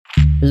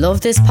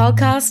Love this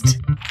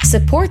podcast?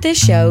 Support this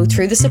show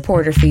through the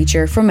supporter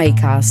feature from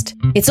Acast.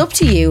 It's up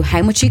to you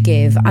how much you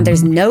give and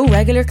there's no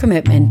regular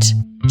commitment.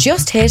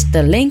 Just hit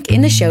the link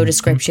in the show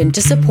description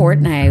to support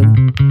now.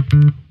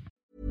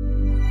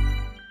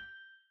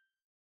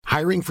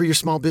 Hiring for your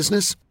small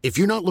business? If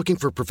you're not looking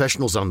for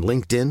professionals on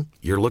LinkedIn,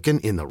 you're looking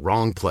in the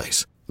wrong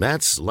place.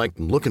 That's like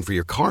looking for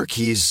your car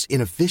keys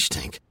in a fish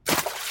tank.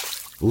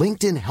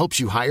 LinkedIn helps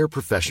you hire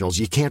professionals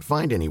you can't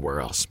find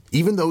anywhere else,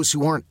 even those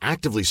who aren't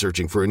actively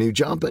searching for a new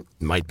job but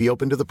might be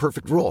open to the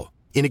perfect role.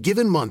 In a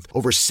given month,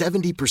 over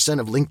 70%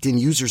 of LinkedIn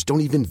users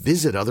don't even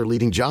visit other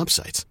leading job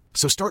sites.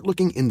 So start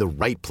looking in the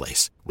right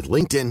place. With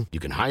LinkedIn, you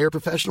can hire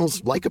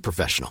professionals like a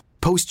professional.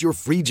 Post your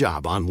free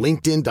job on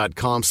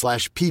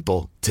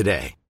linkedin.com/people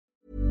today.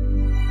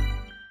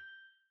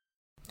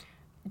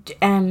 Do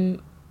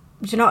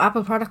you know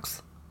Apple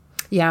products?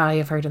 Yeah,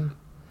 I've heard them.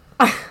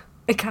 I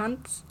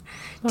can't.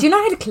 Do you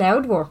know how the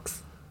cloud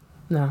works?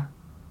 No.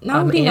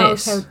 Nobody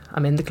knows how.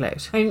 I'm in the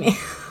cloud. I mean,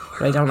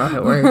 but I don't know how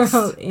it works. We're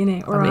all in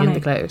it. I'm in the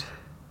cloud.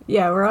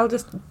 Yeah, we're all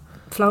just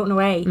floating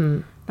away.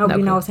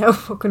 Nobody knows how it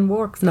fucking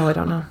works. No, I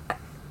don't know.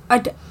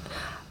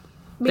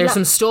 There's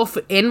some stuff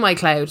in my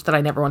cloud that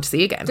I never want to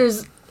see again.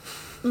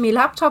 My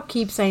laptop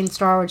keeps saying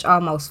storage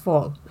almost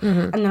full.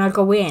 And then I'll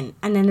go in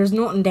and then there's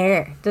nothing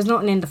there. There's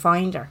nothing in the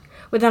Finder.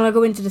 But then I'll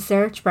go into the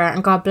search bar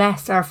and God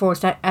bless, our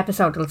first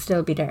episode will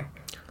still be there.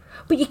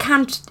 But you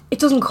can't, it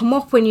doesn't come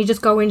up when you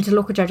just go in to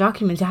look at your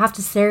documents. You have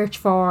to search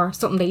for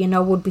something that you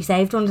know would be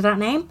saved under that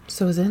name.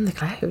 So is it in the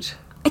cloud?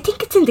 I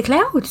think it's in the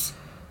cloud.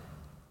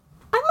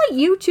 I might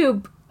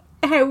YouTube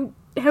how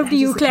do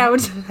you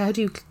cloud?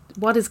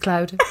 What is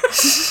cloud?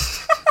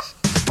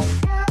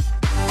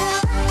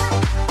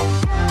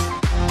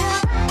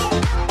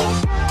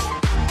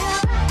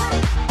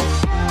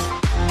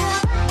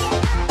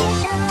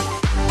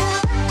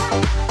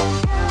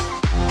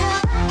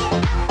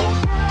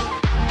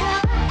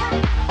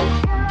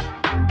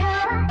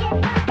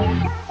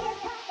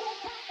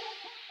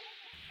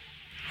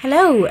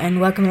 Hello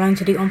and welcome along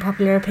to the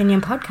Unpopular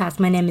Opinion podcast.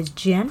 My name is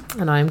Jen.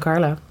 And I'm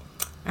Carla.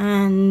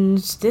 And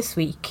this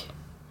week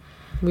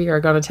we are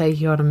going to take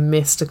you on a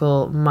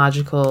mystical,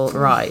 magical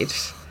ride.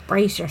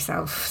 Brace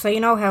yourself. So you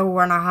know how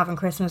we're not having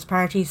Christmas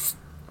parties,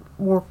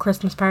 work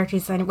Christmas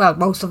parties, well,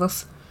 most of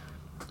us.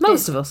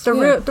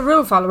 The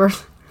rule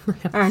followers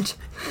aren't.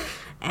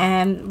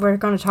 We're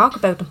going to talk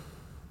about them.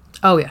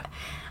 Oh yeah.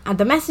 And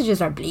the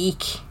messages are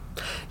bleak.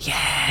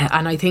 Yeah,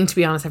 and I think, to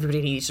be honest,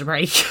 everybody needs a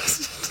break.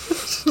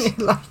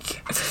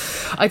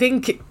 I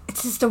think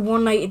it's just the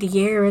one night of the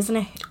year, isn't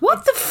it?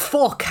 What the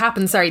fuck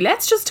happened? Sorry,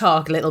 let's just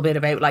talk a little bit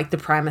about like the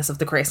premise of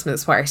the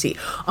Christmas party.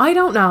 I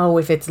don't know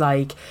if it's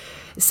like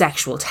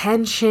sexual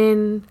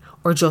tension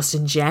or just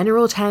in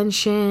general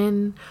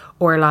tension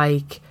or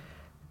like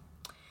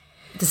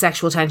the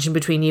sexual tension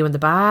between you and the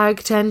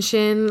bag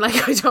tension.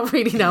 Like, I don't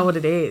really know what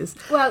it is.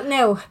 Well,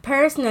 no,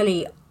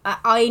 personally,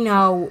 I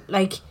know,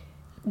 like,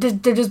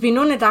 there's been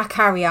none of that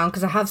carry on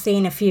because I have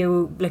seen a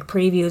few like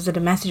previews of the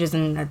messages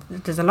and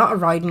there's a lot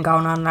of riding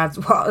going on. That's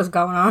what is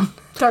going on.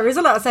 There is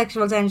a lot of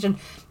sexual tension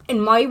in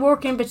my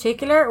work in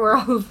particular. We're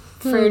all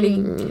fairly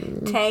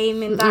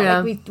tame in that. Yeah.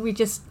 Like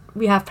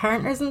we have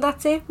partners and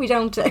that's it. We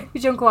don't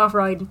go off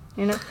riding.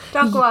 You know,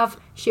 don't go off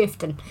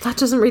shifting. That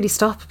doesn't really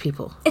stop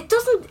people. It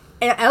doesn't.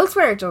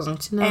 Elsewhere it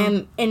doesn't.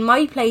 No. In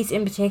my place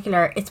in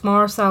particular, it's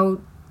more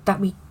so that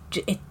we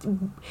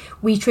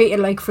treat it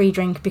like free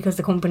drink because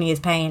the company is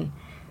paying.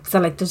 So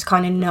like there's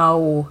kind of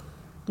no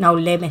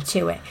limit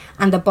to it.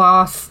 And the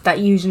boss that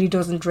usually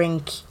doesn't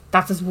drink,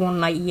 that's his one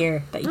night a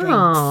year that he drinks.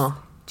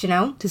 Oh. Do you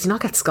know? Does he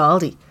not get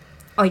scaldy?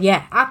 Oh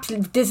yeah,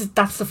 absolutely.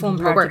 That's the fun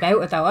part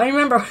about it though. I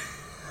remember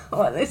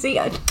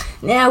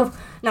No,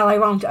 I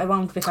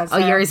won't because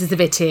yours is a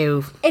bit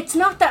too. It's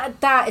not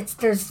that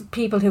there's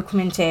people who come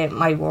into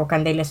my work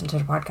and they listen to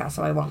the podcast,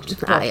 so I won't.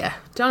 Yeah.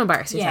 Don't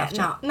embarrass yourself.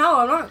 Yeah,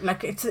 no, I'm not.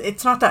 Like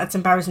it's not that it's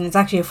embarrassing. It's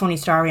actually a funny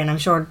story, and I'm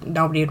sure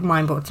nobody would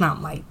mind. But it's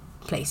not my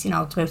place, you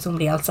know. It's about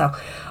somebody else, so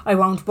I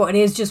won't. But it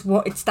is just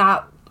it's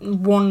that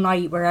one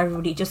night where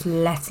everybody just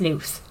lets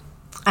loose,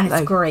 and it's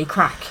like, great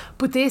crack.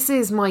 But this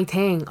is my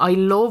thing. I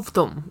love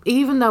them,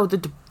 even though the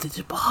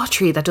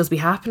debauchery that does be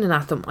happening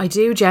at them. I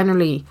do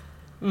generally.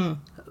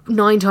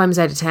 9 times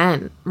out of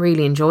 10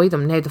 really enjoy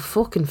them. Now the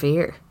fucking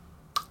fear.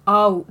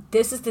 Oh,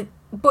 this is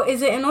but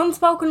is it an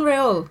unspoken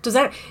rule?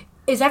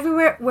 Is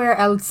everywhere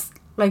else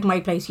like my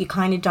place you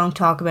kind of don't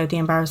talk about the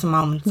embarrassing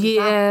moments?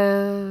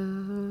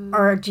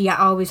 Or do you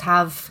always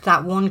have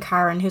that one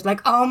Karen who's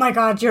like, oh my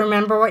god, do you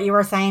remember what you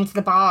were saying to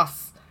the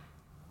boss?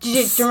 Do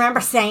you remember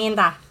saying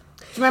that?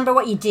 Do you remember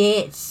what you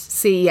did?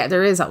 See, yeah,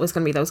 there is always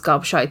going to be those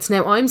gobshites.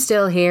 Now I'm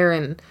still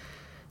hearing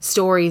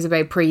stories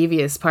about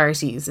previous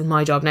parties in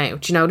my job now.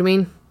 Do you know what I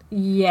mean?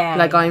 Yeah.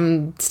 Like,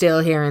 I'm still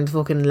hearing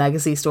fucking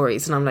legacy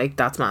stories and I'm like,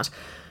 that's mad.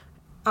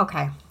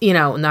 Okay. You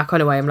know, in that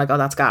kind of way, I'm like, oh,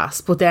 that's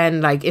gas. But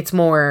then, like, it's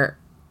more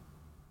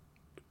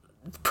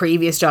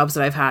previous jobs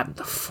that I've had,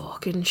 the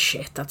fucking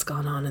shit that's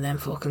gone on in them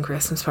fucking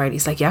Christmas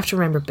parties. Like, you have to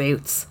remember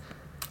boots.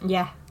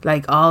 Yeah.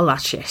 Like, all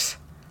that shit.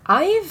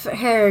 I've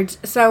heard,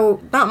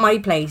 so, not my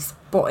place,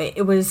 but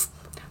it was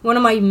one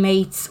of my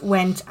mates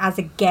went as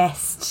a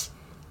guest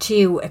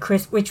to a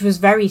which was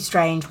very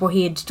strange, but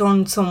he had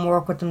done some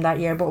work with them that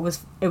year, but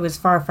it was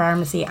for a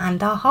pharmacy,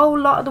 and a whole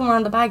lot of them were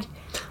on the bag.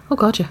 Oh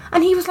god, yeah.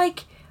 And he was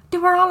like, they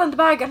were all on the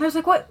bag, and I was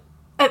like, what?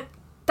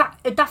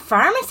 That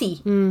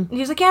pharmacy? And he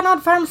was like, yeah, no,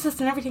 the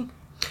pharmacist and everything.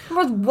 I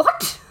was,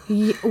 what?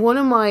 Yeah, one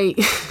of my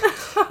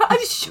I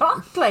was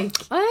shocked, like.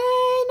 No,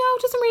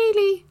 it doesn't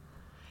really.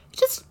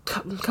 Just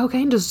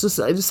cocaine does just.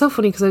 It was so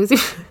funny because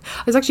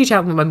I was actually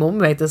chatting with my mum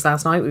about this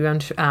last night. We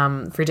went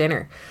for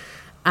dinner,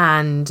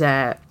 and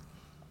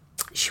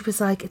she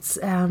was like, "It's."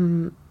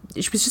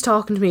 She was just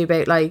talking to me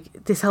about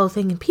like this whole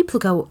thing, and people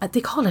go,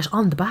 they call it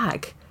on the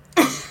bag.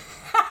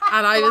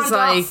 And I was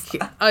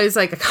like,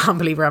 I can't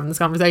believe we're having this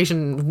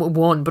conversation.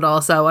 One, but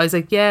also I was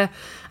like, yeah.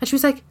 And she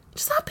was like,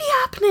 does that be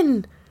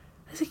happening?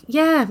 I was like,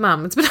 yeah,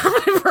 ma'am, it's been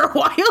happening for a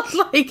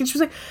while. Like, and she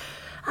was like,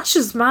 that's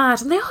just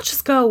mad. And they all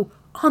just go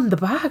on the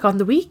bag on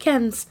the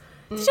weekends.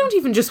 They don't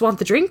even just want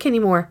the drink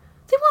anymore.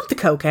 They want the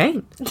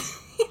cocaine.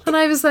 And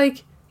I was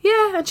like,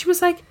 yeah. And she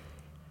was like,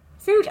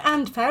 food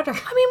and powder.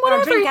 I mean,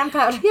 whatever. Or drink and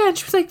powder. Yeah. And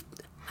she was like,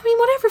 I mean,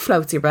 whatever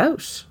floats your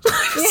boat.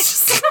 I was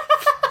just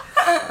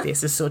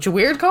this is such a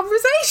weird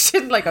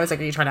conversation. Like, I was like,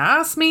 are you trying to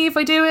ask me if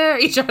I do it? Are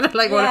you trying to,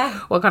 like,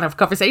 what kind of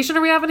conversation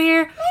are we having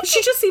here? But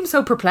she just seemed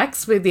so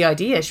perplexed with the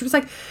idea. She was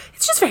like,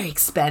 it's just very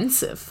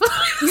expensive.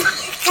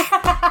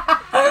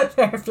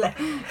 Fair play.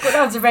 Good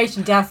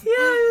observation, Jeff. Yeah,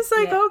 I was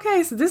like,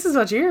 okay, so this is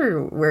what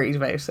you're worried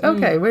about.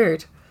 Okay,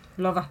 weird.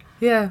 Love it.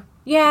 Yeah.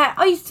 Yeah,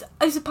 I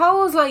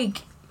suppose, like,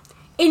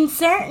 in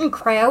certain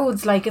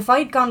crowds, like, if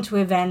I'd gone to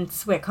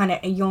events with kind of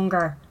a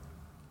younger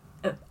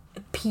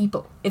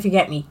people, if you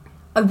get me,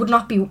 I would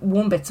not be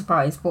one bit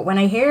surprised. But when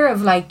I hear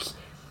of, like,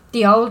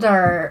 the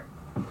older,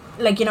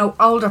 like, you know,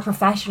 older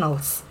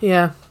professionals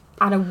at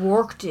a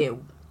work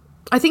do,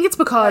 I think it's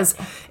because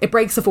it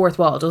breaks the fourth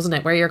wall, doesn't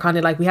it? Where you're kind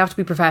of like, we have to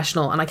be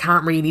professional, and I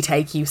can't really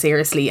take you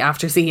seriously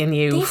after seeing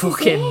you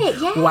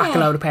whack a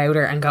load of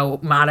powder and go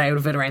mad out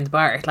of it around the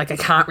bar. Like, I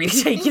can't really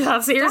take you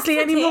that seriously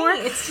anymore.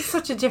 It's just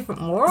such a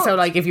different world. So,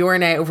 like, if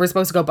we're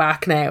supposed to go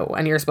back now,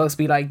 and you're supposed to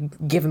be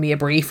like giving me a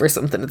brief or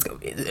something, it's going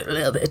to be a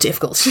little bit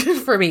difficult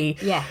for me.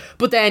 Yeah.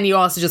 But then you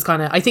also just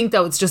kind of, I think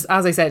though, it's just,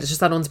 as I said, it's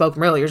just that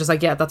unspoken rule. You're just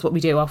like, yeah, that's what we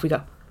do. Off we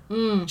go.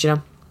 Do you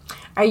know?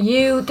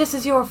 This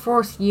is your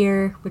fourth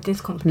year with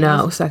this company?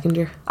 No, second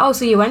year. Oh,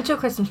 so you went to a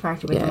Christmas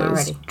party with them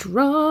already? It was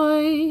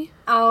dry.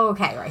 Oh,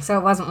 okay, right. So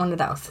it wasn't one of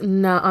those.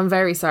 No, I'm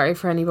very sorry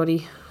for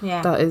anybody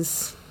that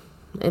is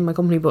in my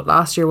company, but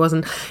last year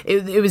wasn't.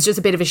 It was just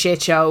a bit of a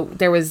shit show.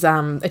 There was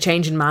a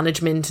change in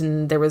management,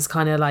 and there was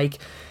kind of like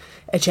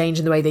a change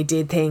in the way they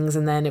did things,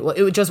 and then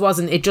it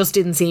just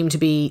didn't seem to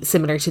be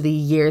similar to the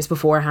years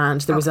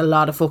beforehand. There was just a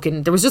lot of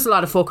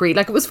fuckery.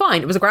 Like, it was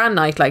fine, it was a grand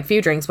night, like,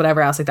 few drinks,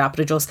 whatever else like that,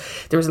 but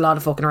there was a lot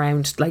of fucking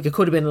around. Like, it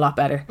could have been a lot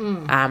better.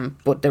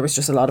 But there was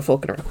just a lot of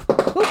fucking around.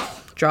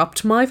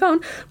 Dropped my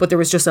phone. But there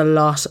was just a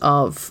lot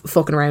of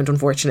fucking around,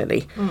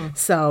 unfortunately.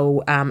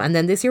 So and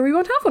then this year we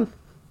won't have one.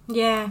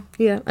 Yeah,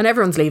 and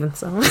everyone's leaving,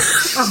 so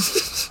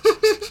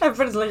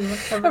Everyone's leaving.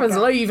 Everyone's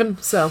leaving,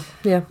 so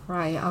yeah.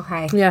 Right,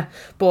 okay. Yeah,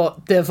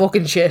 but the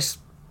fucking shit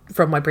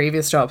from my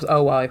previous jobs,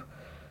 oh wow.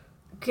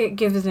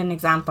 Give us an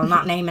example,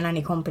 not naming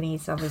any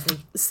companies, obviously.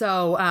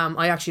 So,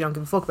 I actually don't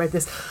give a fuck about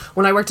this.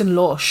 When I worked in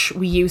Lush,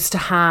 we used to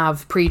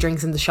have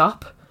pre-drinks in the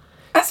shop.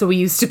 So we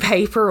used to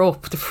paper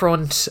up the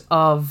front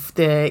of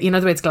the, you know,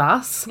 the way it's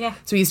glass? Yeah.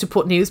 So we used to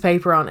put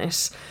newspaper on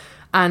it.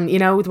 And you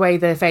know the way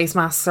the face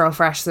masks are all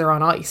fresh, they're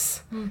on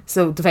ice.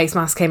 So the face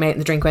mask came out and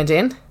the drink went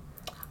in.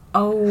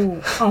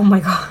 Oh my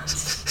god.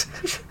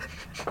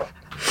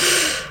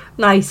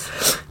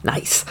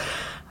 Nice.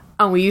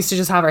 And we used to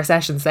just have our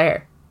sessions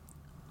there.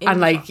 And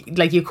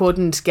like you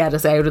couldn't get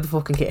us out of the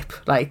fucking kip.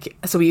 Like,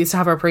 so we used to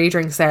have our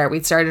pre-drinks there.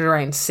 We'd started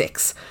around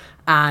 6,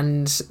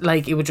 and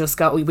like it would just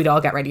go, we'd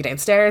all get ready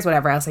downstairs,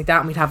 whatever else like that,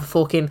 and we'd have a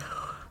fucking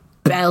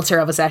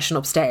belter of a session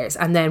upstairs.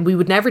 And then we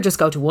would never just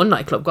go to one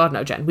nightclub, God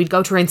no, Jen. We'd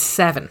go to around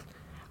 7.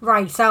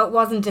 Right, so it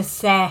wasn't a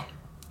set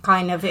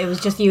kind of, it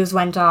was just you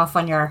went off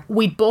on your...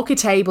 We'd book a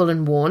table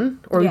in one,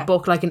 or we'd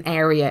book like an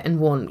area in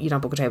one. You don't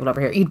book a table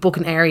over here. You'd book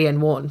an area in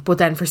one, but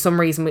then for some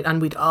reason,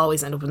 we'd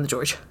always end up in the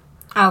George.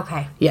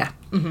 Okay. Yeah.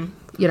 Mm-hmm.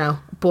 You know,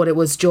 but it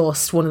was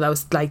just one of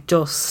those, like,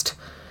 just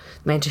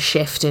the amount of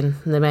shifting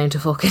and the amount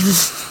of fucking...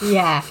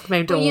 Yeah. the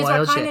amount of wild shit. But you were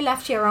kind of shit.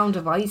 left to your own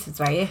devices,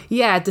 were you?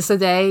 Yeah, so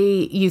they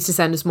used to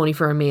send us money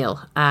for a meal,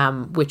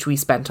 which we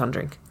spent on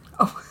drink.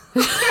 Oh.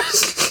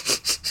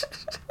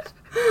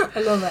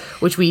 I love it.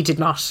 Which we did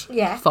not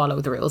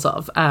follow the rules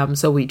of.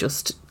 So we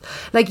just...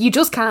 Like, you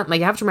just can't... Like,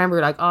 you have to remember,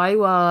 like, I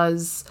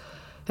was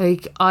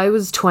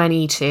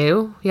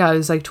 22. Yeah, I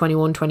was like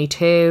 21,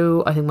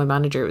 22. I think my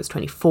manager was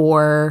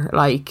 24.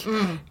 Like,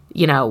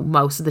 you know,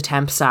 most of the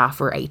temp staff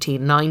were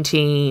 18,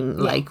 19.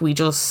 Yeah. Like, we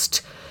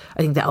just...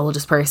 I think the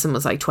oldest person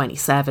was like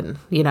 27.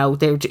 You know,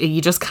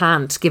 you just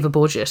can't give a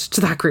budget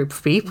to that group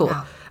of people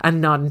and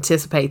not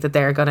anticipate that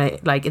they're going to,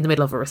 like, in the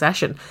middle of a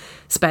recession,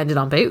 spend it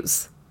on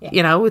booze. Yeah.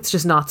 You know, it's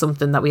just not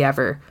something that we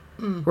ever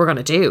were going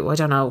to do. I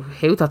don't know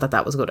who thought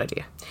that was a good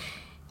idea.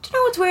 Do you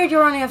know what's weird?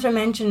 You're only after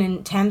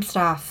mentioning temp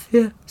staff.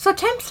 Yeah. So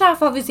temp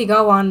staff obviously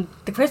go on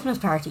the Christmas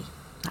party.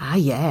 Ah,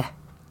 yeah.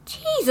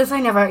 Jesus, I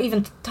never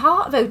even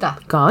thought about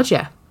that. God,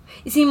 yeah.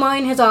 You see,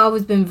 mine has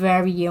always been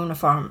very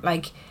uniform.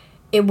 Like,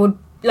 it would,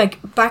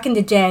 like, back in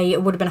the day,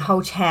 it would have been a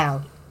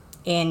hotel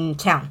in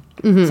town.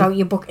 Mm-hmm. So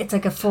you book, it's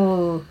like a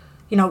full,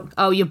 you know...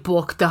 Oh, you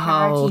book the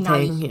whole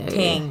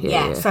thing.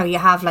 Yeah. So you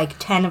have, like,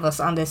 10 of us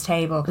on this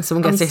table. And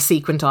someone gets their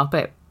sequin top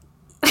out.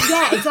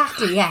 Yeah,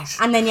 exactly, yeah.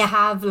 And then you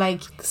have,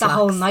 like, the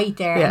whole night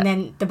there, and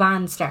then the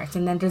band starts,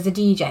 and then there's a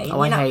DJ. Oh,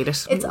 I hate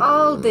it. It's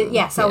all the...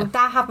 Yeah, so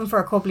that happened for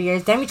a couple of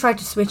years. Then we tried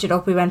to switch it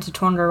up. We went to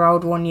Thunder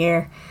Road one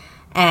year,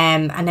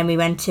 and then we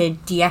went to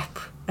Dieppe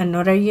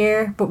another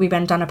year, but we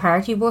went on a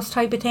party bus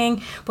type of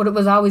thing. But it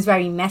was always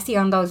very messy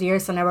on those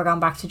years, so now we're going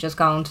back to just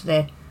going to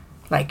the,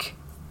 like,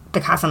 the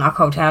Castleknock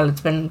Hotel.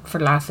 It's been for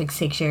the last, like,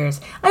 6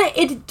 years. And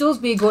it does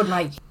be a good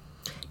night.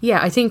 Yeah,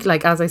 I think,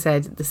 like, as I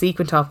said, the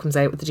sequin top comes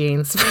out with the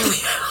jeans.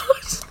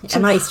 A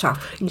nice top.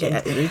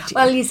 Yeah.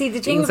 Well, you see, the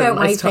thing about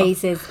my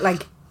place is,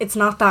 like, it's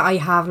not that I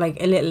have,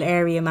 like, a little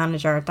area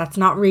manager that's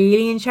not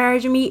really in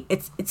charge of me.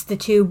 It's the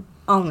two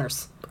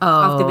owners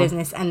of the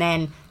business, and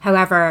then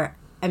however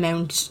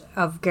amount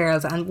of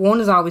girls, and one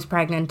is always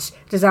pregnant.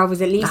 There's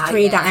always at least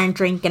 3 that aren't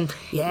drinking.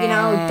 Yeah, you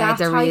know, that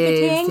type of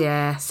thing.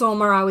 Yeah.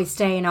 Some are always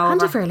staying over.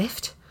 Handy for a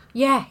lift.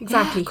 Yeah,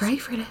 exactly. Yeah,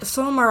 great for a lift.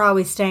 Some are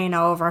always staying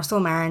over,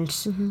 some aren't.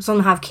 Mm-hmm. Some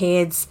have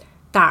kids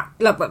that,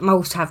 look, but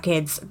most have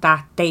kids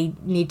that they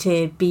need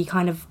to be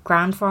kind of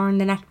grand for in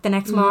the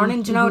next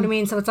morning. Do you know what I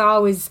mean? So there's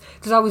always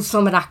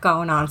some of that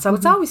going on. So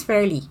it's always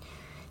fairly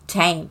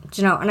tame,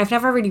 do you know? And I've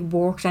never really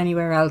worked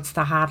anywhere else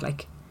that had,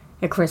 like,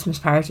 a Christmas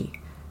party.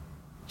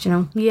 Do you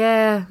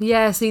know?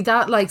 Yeah. See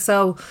that, like,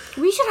 so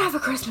we should have a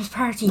Christmas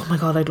party. Oh my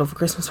God, I'd love a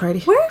Christmas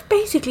party. We're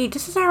basically,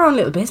 this is our own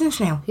little business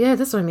now. Yeah,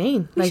 that's what I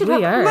mean. We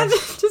are. Imagine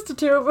just the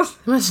two of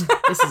us.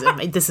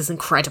 This is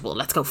incredible.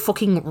 Let's go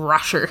fucking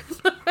rasher.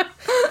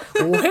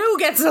 Who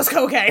gets us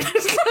cocaine?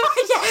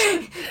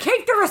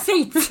 Take the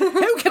receipts.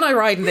 Who can I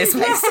ride in this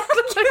place?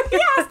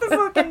 Yes, the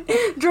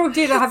fucking drug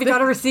dealer. Have you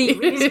got a receipt?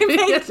 I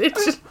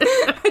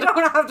don't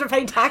want to have to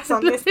pay tax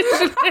on this.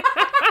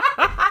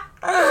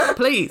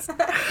 Please.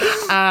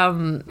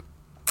 And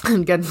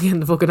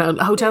getting the fucking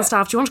hotel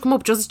staff. Do you want to come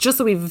up just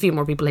so we have a few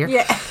more people here?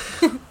 Yeah.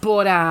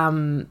 But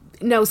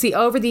no, see,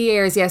 over the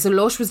years, yeah, so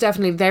Lush was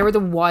definitely, they were the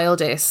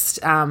wildest.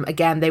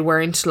 Again, they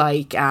weren't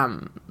like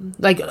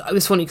it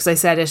was funny because I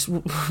said it,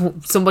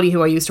 somebody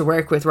who I used to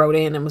work with wrote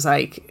in and was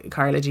like,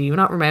 Carla, do you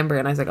not remember?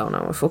 And I was like, oh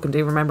no, I fucking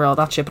do remember all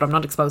that shit, but I'm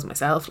not exposing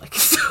myself. Like,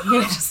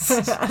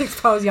 I'll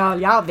expose y'all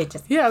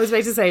bitches. Yeah, I was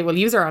about to say, well,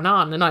 yous are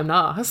on and I'm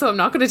not, so I'm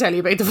not going to tell you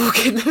about the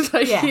fucking,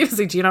 like, he was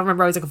like, do you not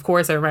remember? I was like, of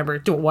course I remember.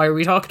 Why are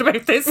we talking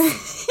about this?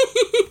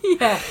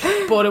 Yeah.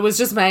 But it was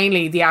just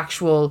mainly the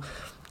actual,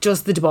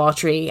 just the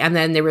debauchery, and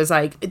then there was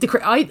like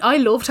I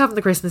loved having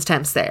the Christmas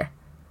temps there.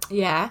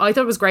 Yeah, I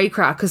thought it was great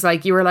crack because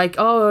like you were like,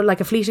 oh,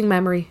 like a fleeting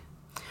memory,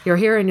 you're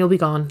here and you'll be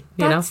gone.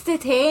 That's the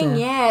thing.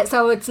 Yeah,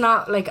 so it's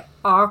not like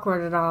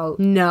awkward at all.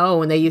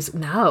 No, and they used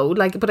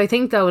but I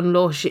think though in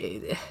Lush,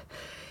 it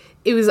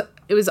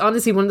was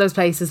honestly one of those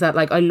places that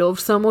like I loved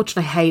so much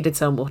and I hated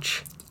so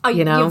much.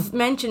 You've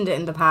mentioned it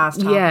in the past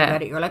talking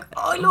about it. You're like,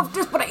 oh, I love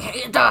this, but I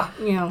hate that.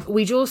 You know,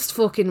 we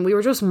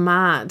were just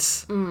mad.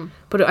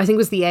 But I think it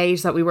was the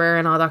age that we were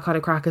and all that kind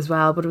of crack as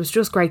well. But it was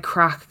just great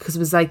crack because it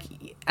was like,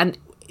 and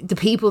the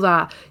people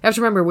that, you have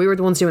to remember, we were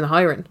the ones doing the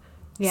hiring.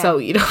 Yeah. So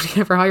you don't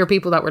ever hire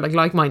people that were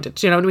like-minded.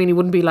 Do you know what I mean? You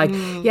wouldn't be like,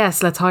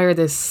 yes, let's hire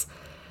this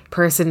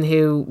person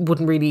who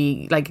wouldn't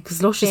really like,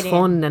 because Lush is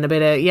fun and a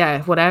bit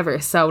of whatever.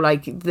 So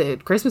like the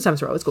Christmas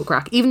times were always good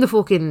crack. Even the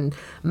fucking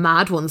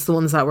mad ones, the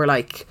ones that were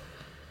like,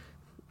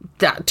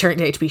 that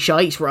turned out to be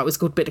shite, were always a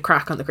good bit of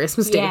crack on the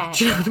Christmas day.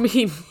 Do you know what I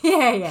mean?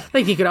 Yeah.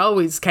 Like you could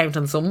always count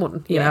on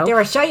someone, you know? They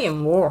were shy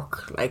in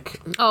work, like.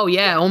 Oh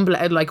yeah,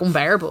 like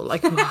unbearable,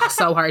 like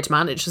so hard to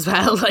manage as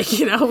well, like,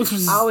 you know.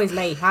 Always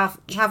late,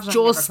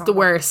 just the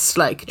worst,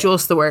 like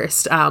just the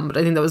worst. But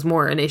I think that was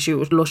more an issue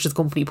with Lush's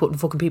company putting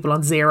fucking people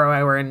on 0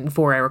 hour and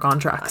 4 hour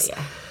contracts.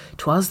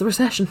 Twas the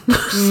recession.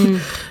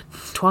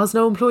 Twas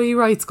no employee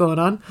rights going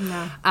on.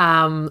 No.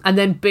 And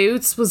then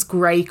Boots was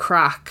great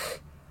crack,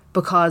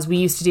 because we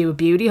used to do a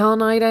beauty hall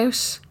night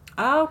out.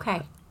 Oh,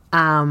 okay.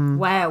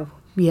 Wow.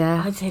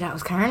 Yeah. I'd say that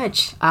was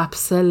carnage.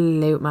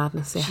 Absolute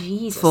madness, yeah.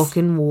 Jesus.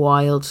 Fucking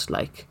wild,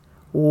 like,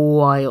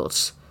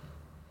 wild.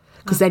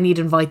 Because then you'd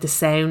invite the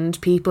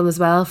sound people as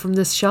well from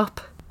this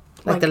shop.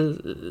 Like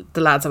the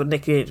lads that would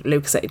nick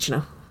Luke's age, you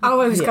know. Oh,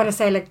 I was going to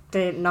say, like,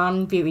 the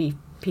non-beauty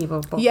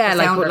people. But yeah,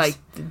 the like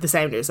the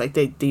sounders, like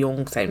the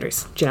young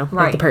sounders, do you know?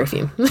 Right. Like the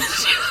perfume.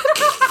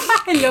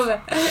 I love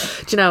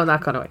it. Do you know, in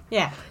that kind of way?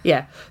 Yeah.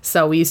 Yeah.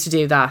 So we used to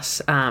do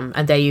that,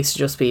 and they used to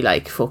just be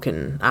like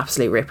fucking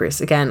absolute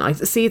rippers. Again, I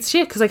see it's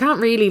shit because I can't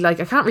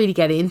really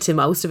get into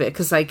most of it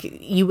because like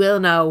you will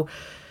know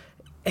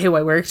who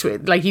I worked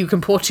with. Like you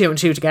can put 2 and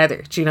 2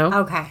 together. Do you know?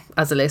 Okay.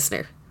 As a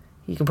listener,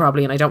 you can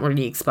probably, and I don't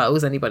really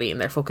expose anybody in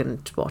their fucking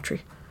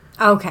debauchery.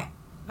 Okay,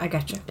 I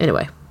get you. In a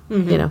way,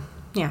 you know.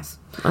 Yes.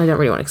 I don't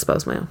really want to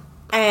expose my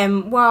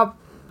own. Well,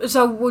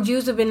 So would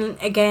you have been,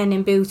 again,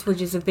 in booths, would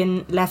you have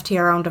been left to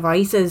your own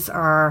devices,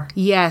 or?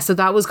 Yeah, so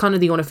that was kind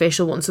of the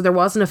unofficial one. So there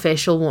was an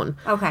official one.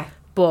 Okay.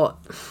 But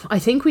I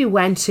think we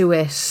went to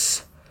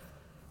it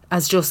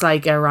as just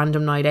like a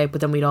random night out,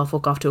 but then we'd all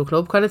fuck off to a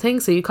club kind of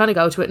thing. So you kind of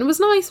go to it, and it was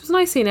nice. It was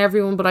nice seeing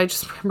everyone, but I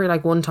just remember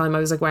like one time I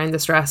was like wearing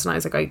this dress, and I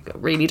was like, I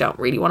really don't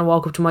really want to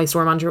walk up to my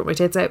store manager with my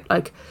tits out.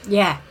 Like,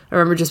 yeah. I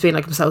remember just being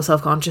like, I'm so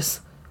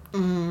self-conscious.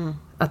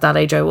 At that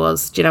age I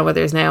was. Do you know,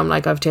 whether it's now I'm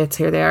like, I've tits,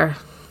 here they are,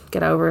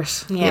 get over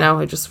it. Yeah. You know,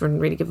 I just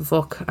wouldn't really give a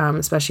fuck,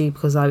 especially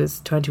because I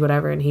was 20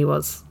 whatever and he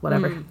was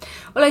whatever.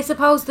 Well, I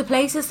suppose the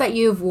places that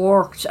you've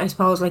worked, I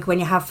suppose, like when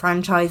you have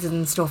franchises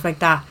and stuff like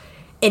that,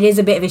 it is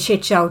a bit of a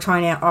shit show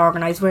trying to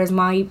organise, whereas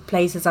my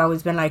place has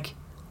always been like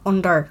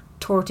under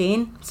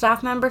 13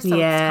 staff members, so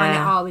it's kind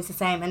of always the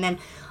same. And then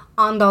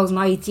on those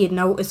nights you'd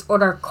notice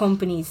other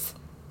companies,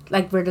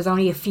 like where there's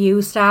only a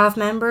few staff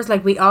members,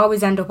 like we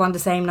always end up on the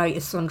same night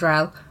as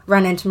Sundrell.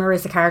 Ran into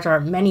Marissa Carter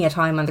many a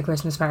time on the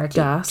Christmas party.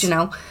 Yes. You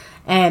know,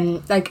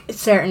 like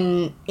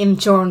certain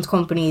insurance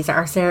companies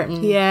or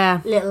certain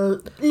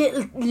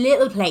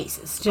little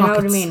places. Do you know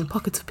what I mean?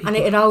 Pockets of people, and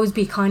it'd always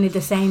be kind of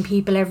the same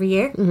people every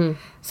year.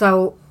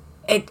 So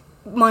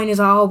mine has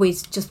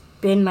always just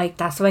been like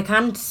that. So I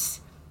can't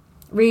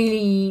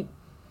really,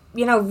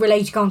 you know,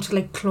 relate to going to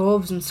like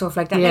clubs and stuff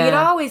like that. Yeah. Now, you'd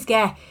always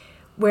get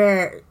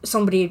where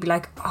somebody would be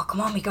like, oh,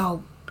 come on we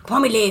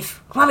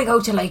leave, come on we go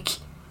to like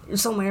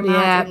somewhere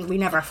mad, and we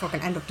never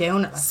fucking end up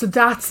doing it. So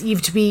that's, you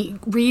have to be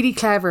really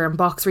clever and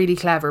box really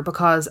clever,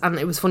 because, and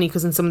it was funny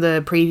because in some of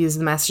the previews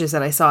and the messages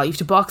that I saw, you have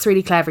to box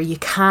really clever. You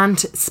can't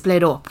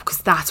split up, because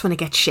that's when it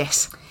gets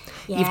shit.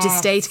 You have to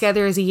stay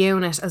together as a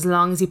unit as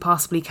long as you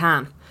possibly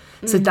can.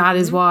 So that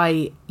is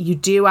why you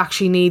do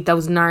actually need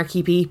those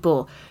narky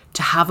people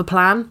to have a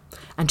plan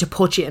and to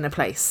put you in a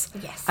place.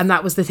 Yes. And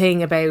that was the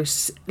thing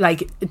about,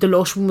 like, the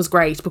Lush one was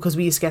great because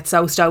we used to get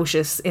so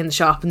stocious in the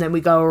shop, and then we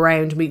go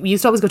around. We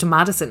used to always go to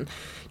Madison. Do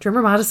you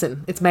remember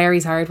Madison? It's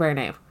Mary's Hardware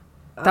now.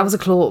 That was a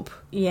club.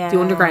 Yeah. The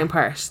underground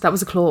part. That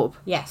was a club.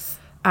 Yes.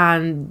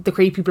 And the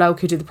creepy bloke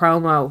who did the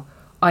promo,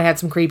 I had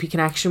some creepy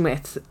connection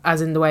with,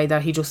 as in the way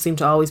that he just seemed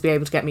to always be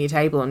able to get me a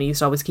table, and he used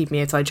to always keep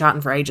me outside chatting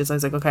for ages. I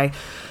was like, okay,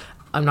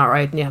 I'm not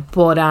writing you.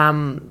 But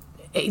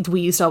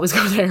we used to always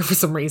go there for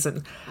some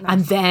reason. Nice.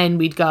 And then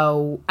we'd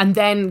go, and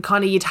then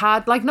kind of you'd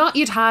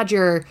had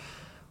your,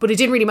 but it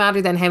didn't really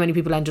matter then how many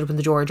people ended up in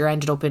the George or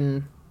ended up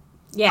in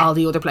all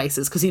the other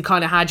places, because you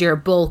kind of had your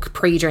bulk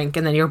pre-drink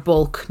and then your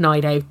bulk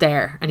night out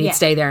there, and you'd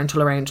stay there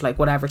until around like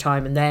whatever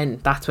time, and then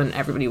that's when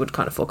everybody would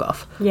kind of fuck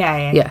off.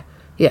 Yeah.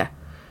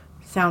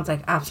 Sounds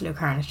like absolute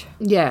carnage.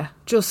 Yeah,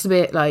 just a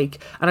bit like,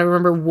 and I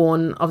remember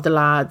one of the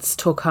lads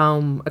took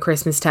home a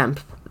Christmas temp,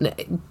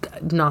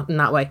 not in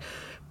that way,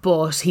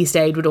 but he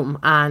stayed with him,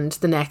 and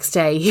the next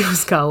day he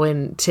was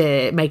going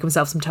to make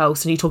himself some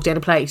toast, and he took down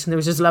a plate and there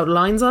was just a load of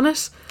lines on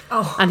it.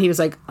 And he was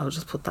like, I'll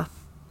just put that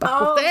back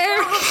up there.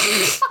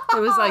 I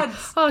was like,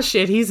 oh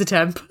shit, he's a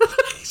temp.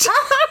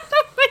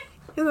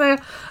 He's like,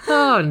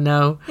 oh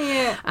no.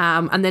 Yeah.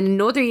 And then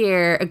another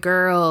year, a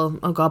girl,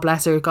 oh God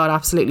bless her, got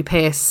absolutely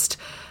pissed.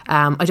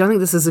 I don't think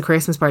this is a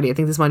Christmas party. I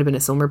think this might have been a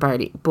summer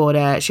party,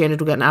 but she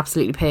ended up getting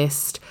absolutely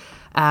pissed.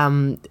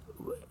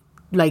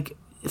 Like,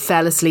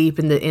 fell asleep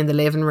in the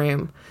living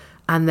room,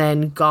 and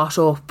then got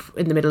up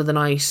in the middle of the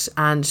night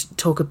and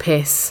took a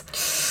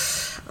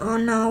piss. Oh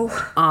no.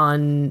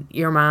 On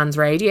your man's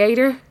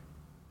radiator.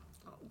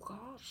 Oh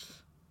gosh.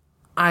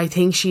 I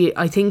think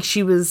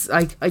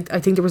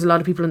there was a lot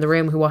of people in the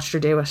room who watched her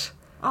do it.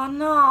 Oh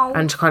no.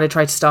 And kind of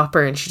tried to stop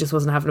her, and she just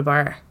wasn't having a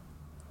bar.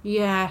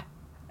 Yeah.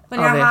 When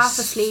you're half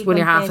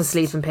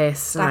asleep and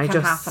pissed, and I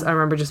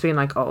remember just being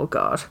like, oh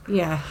God.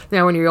 Yeah.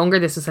 Now when you're younger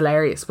this is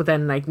hilarious, but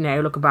then like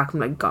now looking back I'm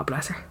like, God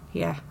bless her.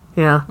 Yeah.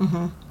 Yeah.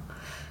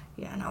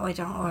 Yeah, no, I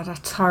don't. Oh,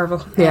 that's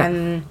horrible.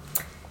 Yeah.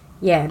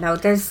 Yeah, no,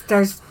 there's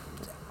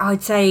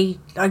I'd say,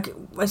 like,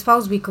 I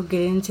suppose we could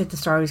get into the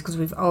stories because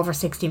we've over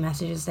 60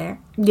 messages there.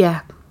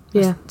 Yeah.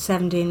 Yeah.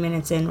 17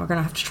 minutes in, we're going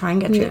to have to try and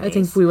get through I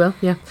think we will,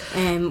 yeah.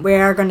 We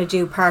are going to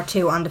do part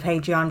 2 on the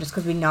Patreon just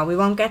because we know we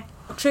won't get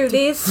through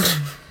these.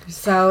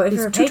 So if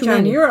you're a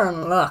Patreon, you're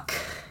on luck.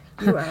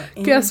 You are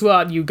Guess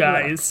what, you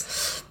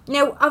guys?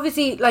 Now,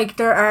 obviously, like,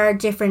 there are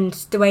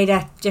the way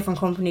that different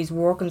companies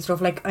work and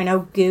stuff. Like, I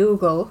know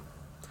Google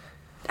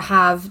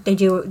they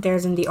do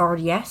theirs in the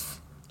RDS.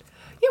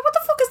 Yeah, what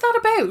the fuck is that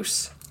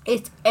about?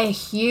 It's a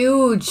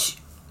huge,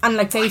 and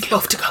like Facebook. I'd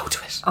love to go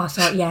to it. Oh,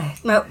 so yeah.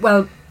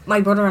 Well,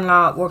 my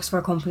brother-in-law works for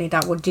a company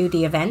that would do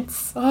the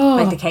events,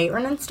 like the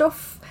catering and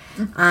stuff.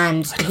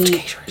 And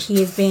he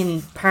has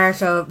been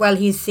part of, well,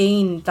 he's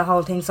seen the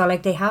whole thing. So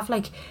like they have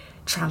like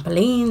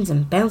trampolines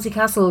and bouncy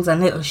castles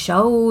and little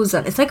shows,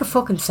 and it's like a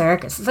fucking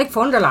circus. It's like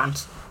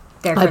Funderland.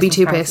 I'd be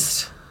too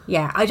pissed.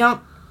 Yeah, I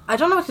don't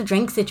know what the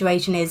drink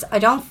situation is. I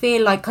don't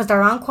feel like, because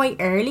they're on quite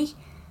early,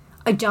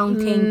 I don't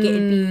think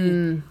it'd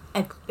be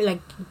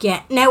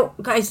now,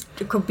 guys,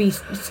 it could be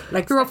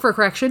like, you're up for a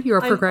correction.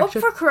 I'm up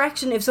for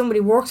correction if somebody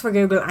works for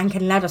Google and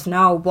can let us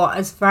know. But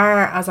as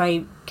far as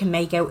I can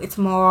make out, it's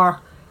more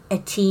a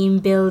team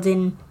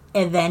building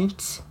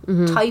event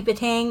type of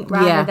thing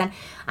rather than,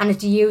 and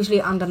it's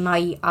usually on the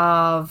night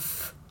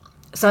of,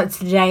 so it's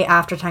the day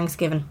after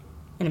Thanksgiving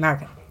in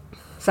America,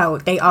 so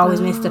they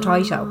always miss the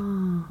toy show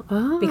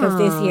because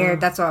this year,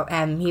 that's what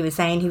he was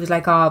saying, he was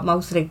like, oh,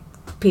 most of the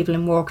people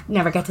in work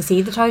never get to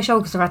see the toy show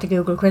because they're at the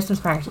Google Christmas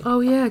party. Oh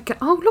yeah,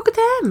 look at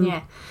them.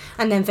 Yeah.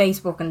 And then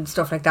Facebook and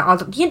stuff like that. All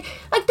the,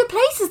 like the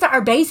places that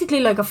are basically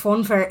like a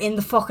fun fair in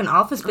the fucking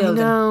office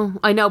building.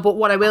 I know, but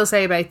what I will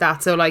say about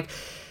that, so like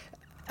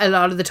a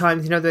lot of the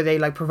times, they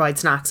like provide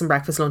snacks and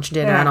breakfast, lunch and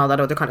dinner and all that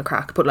other kind of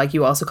crack, but like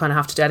you also kind of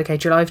have to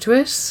dedicate your life to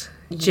it.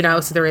 Do you know?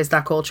 So there is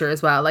that culture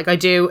as well. Like I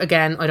do,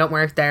 again, I don't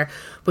work there,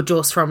 but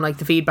just from like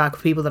the feedback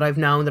of people that I've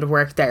known that have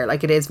worked there,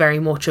 like it is very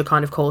much a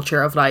kind of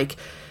culture of like,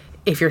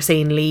 if you're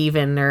seen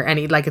leaving or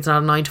any, like it's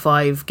not a 9 to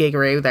 5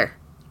 gigaroo there.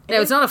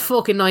 Now it's not a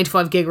fucking 9 to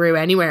 5 gigaroo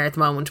anywhere at the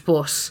moment,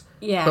 but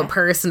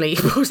personally,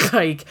 but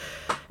like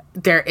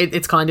there,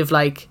 it's kind of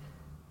like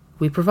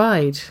we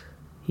provide,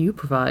 you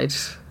provide.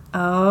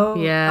 Oh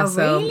yeah.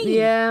 So really?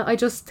 Yeah, I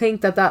just think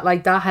that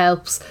like that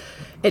helps.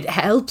 It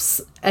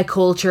helps a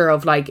culture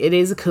of like, it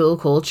is a cool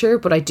culture,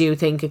 but I do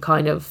think it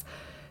kind of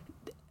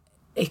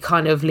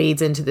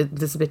leads into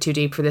this is a bit too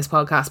deep for this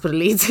podcast, but it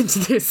leads into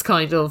this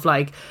kind of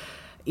like,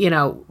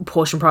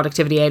 pushing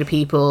productivity out of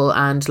people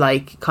and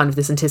like kind of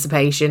this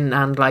anticipation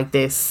and like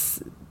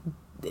this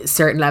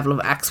certain level of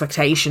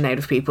expectation out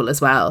of people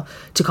as well,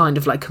 to kind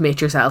of like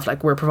commit yourself,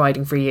 like we're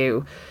providing for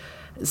you.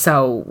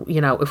 So,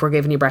 if we're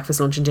giving you breakfast,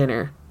 lunch and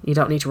dinner, you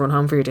don't need to run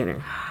home for your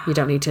dinner. You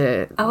don't need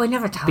to I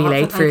never thought be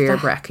late of it for like your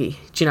that. brekkie.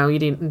 Do you know, you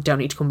don't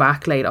need to come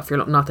back late off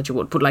your, not that you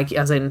would, but like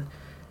as in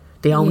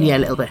they own you a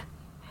little bit,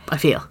 I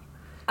feel.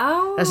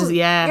 Oh, that's just,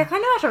 yeah. You're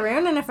kind of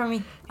ruining it for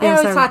me. I Yeah,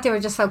 always sorry. thought they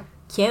were just so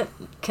cute,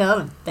 cool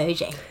and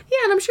bougie.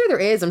 Yeah, and I'm sure there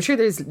is. I'm sure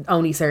there's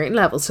only certain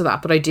levels to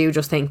that, but I do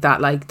just think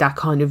that like that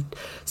kind of,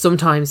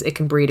 sometimes it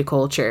can breed a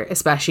culture,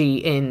 especially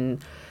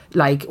in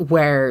like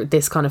where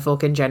this kind of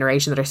fucking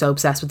generation that are so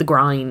obsessed with the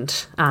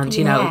grind and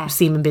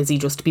seeming busy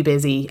just to be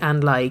busy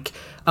and like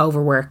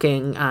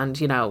overworking and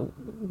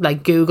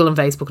like Google and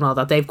Facebook and all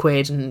that, they've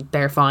quit and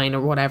they're fine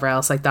or whatever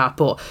else like that.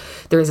 But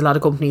there is a lot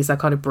of companies that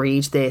kind of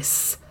breed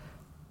this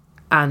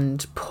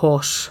and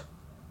put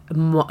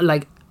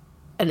like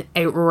an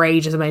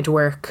outrageous amount of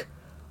work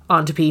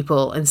onto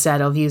people instead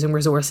of using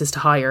resources to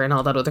hire and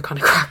all that other kind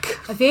of crack.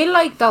 I feel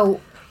like though,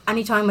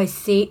 anytime I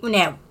see,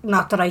 now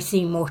not that I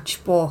see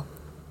much, but,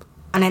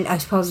 and then I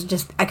suppose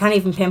I can't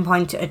even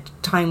pinpoint a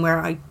time where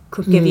I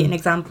could give you an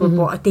example,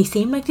 but they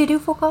seem like they do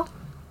fuck off.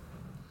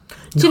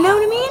 Do you know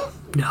what I mean?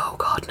 No,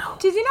 God, no.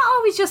 Do they not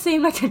always just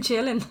seem like they're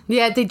chilling?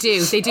 Yeah, they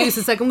do. So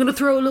it's like, I'm going to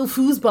throw a little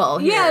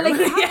foosball here. Yeah, like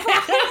they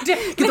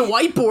have Get the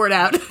whiteboard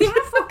out. They have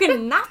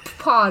fucking nap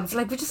pods.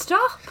 Like, would you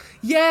stop?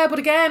 Yeah, but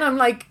again, I'm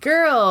like,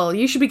 girl,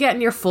 you should be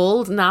getting your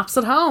full naps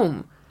at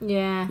home.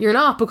 Yeah. You're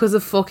not, because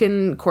of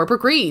fucking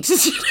corporate greed. You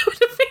know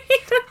what I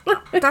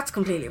mean? That's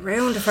completely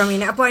ruined for me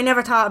now. But I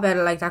never thought about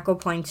it like that. Good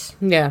point.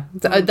 Yeah.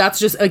 That's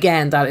just,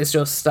 again, that is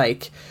just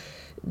like,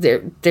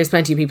 there's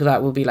plenty of people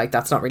that will be like,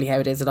 that's not really how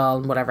it is at all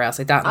and whatever else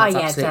like that. And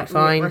that's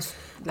absolutely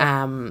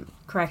fine.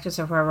 Correct us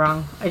if we're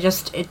wrong. Like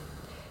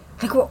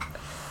what?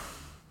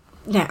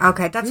 Yeah,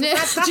 okay. That's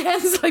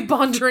Jen's like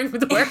pondering with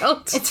the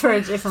world. It's for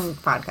a different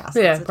podcast.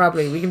 Yeah,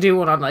 probably. We can do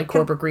one on like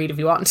corporate greed if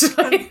you want.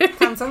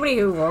 Can somebody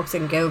who works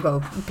in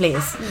Google,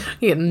 please?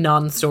 Yeah,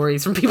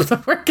 non-stories from people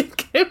that work in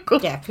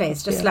Google. Yeah,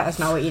 please. Just let us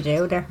know what you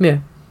do there. Yeah.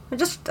 I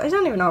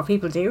don't even know what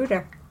people do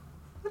there.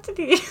 What do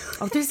they do?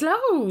 Oh, there's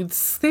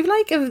loads. They've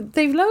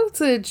loads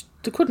of,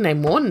 they couldn't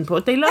name one,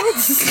 but they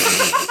loads.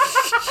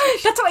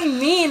 That's what I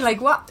mean. Like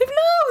what? They've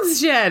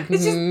loads, Jen.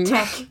 It's just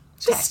tech.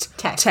 Just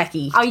tech.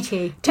 Techie.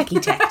 IT.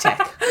 Techie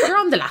tech. They're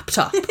on the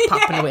laptop,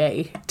 popping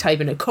away,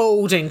 typing it,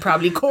 coding.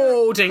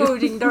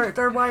 Coding,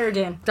 they're wired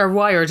in. They're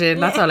wired in,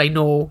 that's all I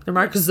know. They're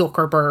Mark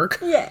Zuckerberg.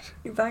 Yeah,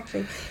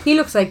 exactly. He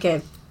looks like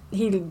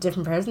he's a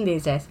different person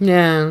these days.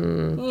 Yeah.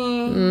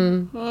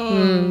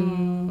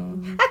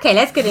 Okay,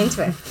 let's get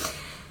into it.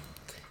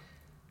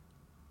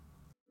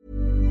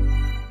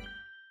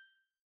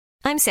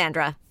 I'm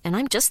Sandra, and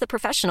I'm just the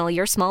professional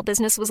your small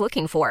business was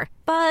looking for.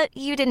 But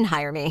you didn't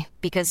hire me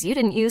because you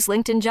didn't use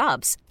LinkedIn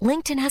Jobs.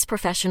 LinkedIn has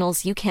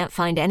professionals you can't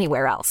find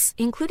anywhere else,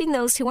 including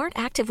those who aren't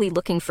actively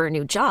looking for a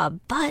new job,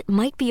 but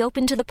might be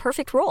open to the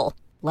perfect role,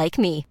 like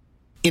me.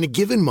 In a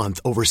given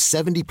month, over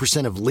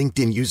 70% of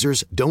LinkedIn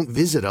users don't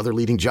visit other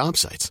leading job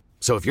sites.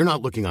 So if you're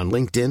not looking on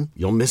LinkedIn,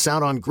 you'll miss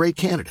out on great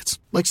candidates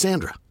like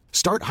Sandra.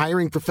 Start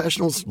hiring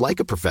professionals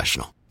like a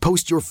professional.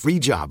 Post your free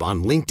job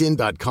on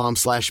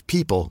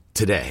linkedin.com/people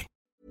today.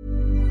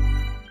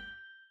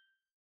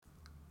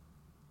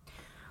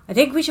 I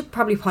think we should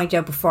probably point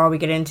out before we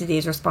get into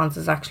these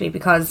responses, actually,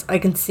 because I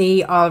can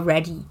see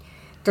already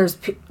there's,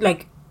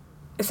 like,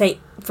 say,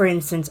 for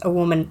instance, a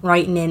woman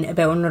writing in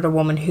about another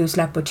woman who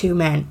slept with two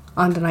men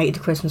on the night of the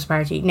Christmas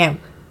party. Now,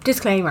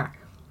 disclaimer,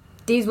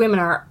 these women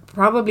are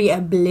probably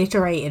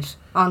obliterated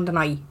on the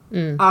night,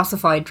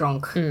 ossified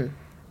drunk,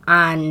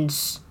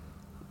 and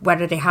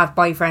whether they have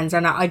boyfriends or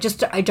not.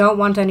 I don't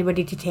want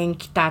anybody to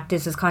think that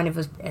this is kind of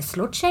a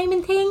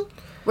slut-shaming thing.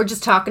 We're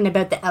just talking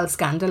about the El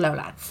Scandalo,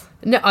 lads.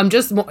 No, I'm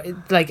just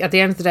like, at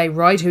the end of the day,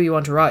 ride who you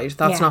want to ride.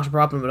 That's not a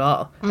problem at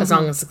all, as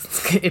long as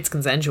it's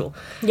consensual.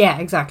 Yeah,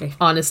 exactly.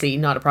 Honestly,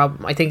 not a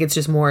problem. I think it's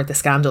just more the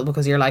scandal,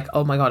 because you're like,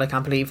 oh my god, I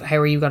can't believe, how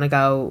are you going to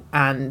go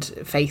and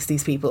face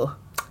these people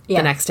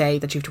the next day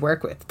that you have to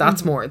work with?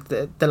 That's more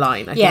the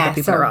line I think that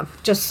people are on.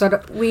 Just sort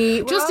of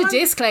just a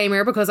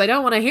disclaimer, because I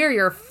don't want to hear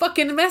your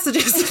fucking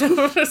messages.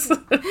 No,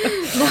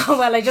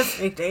 well,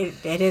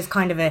 it is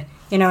kind of a,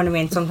 you know what I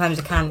mean, sometimes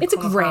it can, it's a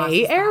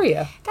grey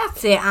area.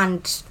 That's it.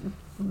 And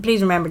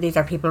please remember, these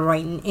are people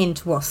writing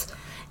into us.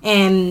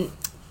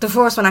 The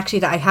first one actually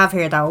that I have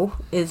here, though,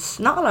 is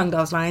not along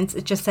those lines.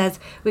 It just says,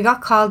 we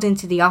got called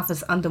into the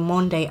office on the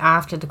Monday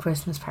after the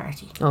Christmas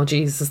party. Oh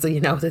Jesus, you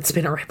know, it's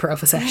been a ripper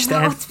of a sesh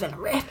then. It's been a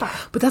ripper.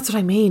 But that's what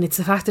I mean. It's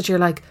the fact that you're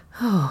like,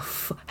 oh,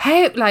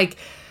 how, like,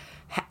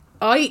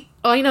 I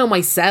know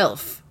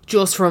myself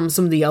just from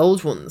some of the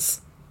old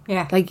ones.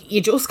 Yeah. Like, you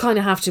just kind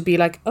of have to be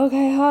like,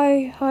 okay,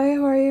 hi, how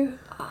are you?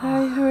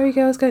 Hi, how are you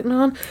guys getting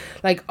on?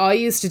 Like, I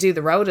used to do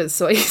the rotas,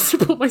 so I used to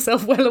put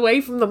myself well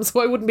away from them, so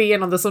I wouldn't be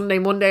in on the Sunday,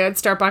 Monday. I'd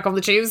start back on the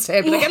Tuesday.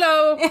 I'd be like,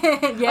 hello.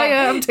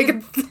 I'm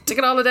taking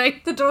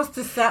holiday. The dust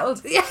is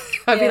settled. Yeah.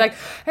 I'd be like,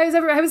 how's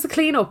the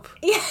clean up?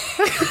 Yeah.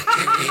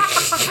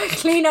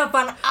 Clean up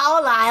on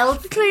all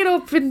aisles. Clean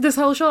up in this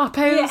whole shop.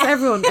 How's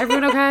everyone?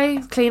 Everyone okay?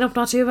 Clean up,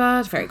 not too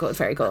bad. Very good,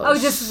 very good. Oh,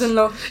 just as in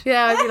luck.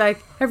 Yeah, I'd be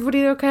like,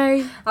 everybody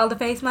okay? All the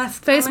face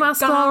masks. Face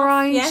masks all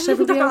right. Yeah.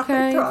 Everybody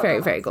okay?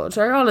 Very, very good.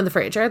 They're all in the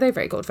fridge, are they?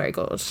 Very good, very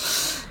good.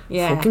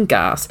 Yeah. Fucking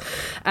gas.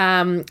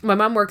 My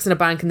mum works in a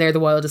bank, and they're the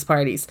wildest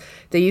parties.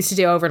 They used to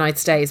do overnight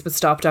stays, but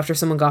stopped after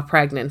someone got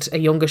pregnant. A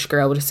youngish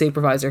girl with a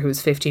supervisor who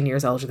was 15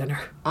 years older than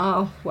her.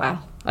 Oh,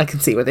 wow. I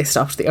can see where they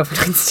stopped the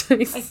overnight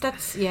stays. Like,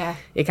 that's, yeah.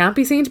 It can't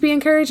be seen to be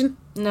encouraging.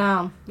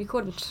 No, you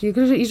couldn't. You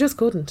just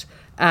couldn't.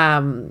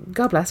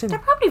 God bless him. They're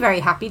probably very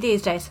happy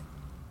these days.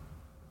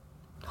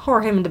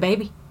 Or him and the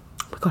baby.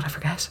 Oh my god, I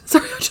forget.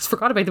 Sorry, I just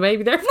forgot about the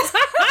baby there.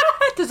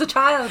 There's a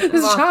child.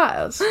 There's a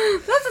child. That's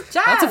a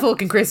child. That's a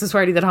fucking Christmas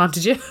party that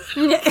haunted you.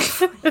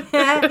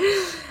 Yeah.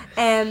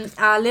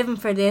 Living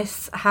for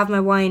this, have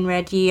my wine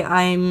ready.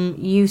 I'm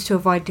used to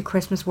avoid the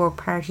Christmas work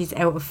parties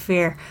out of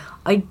fear.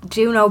 I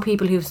do know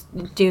people who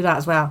do that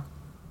as well.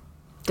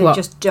 They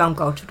just don't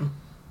go to them.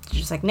 They're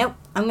just like, nope,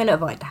 I'm going to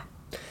avoid that.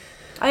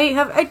 I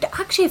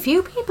actually a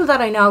few people that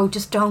I know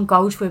just don't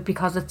go to it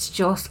because it's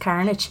just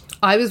carnage.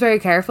 I was very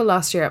careful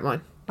last year at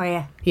mine. Oh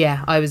yeah.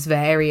 Yeah, I was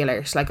very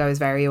alert. Like, I was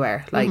very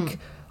aware. Like,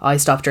 I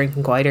stopped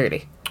drinking quite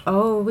early.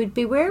 Oh, we'd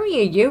be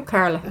wary of you,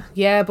 Carla.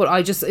 Yeah, but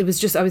I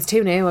was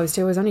too new. I was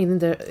only in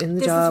the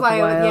This job is why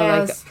a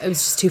while. it was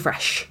just too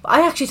fresh.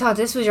 I actually thought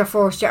this was your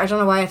first year. I don't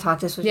know why I thought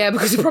this was. Yeah,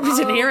 because you probably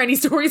didn't hear any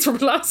stories from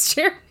last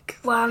year.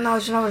 Well, no,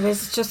 do you know what it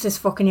is? It's just this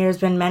fucking year has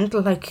been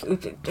mental. Like,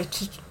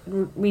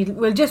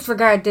 we'll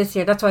disregard this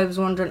year. That's why I was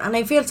wondering. And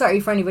I feel sorry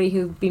for anybody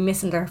who'd be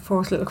missing their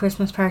first little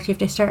Christmas party if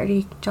they started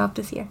a job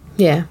this year.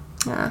 Yeah.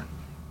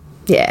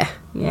 Yeah.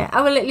 Yeah.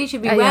 Oh, well, at least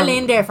you'd be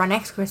in there for our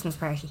next Christmas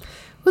party.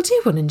 We'll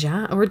do one in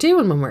Jan. We're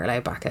doing when we're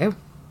allowed back out.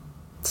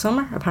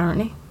 Summer,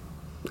 apparently.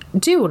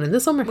 Do one in the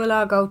summer. We'll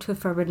all go to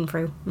Forbidden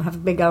Fruit and have a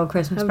big old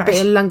Christmas have party. A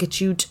bit of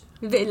longitude.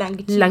 A bit of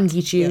longitude.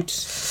 Longitude.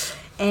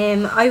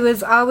 Yeah. I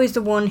was always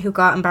the one who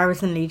got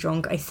embarrassingly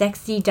drunk. I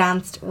sexy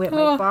danced with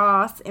my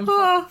boss in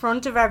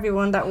front of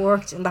everyone that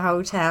worked in the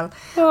hotel.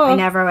 I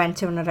never went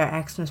to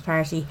another Xmas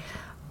party.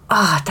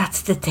 Oh,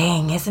 that's the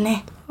thing, isn't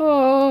it?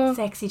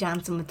 Sexy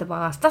dancing with the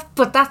boss.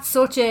 That's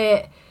such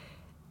a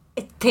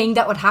thing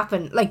that would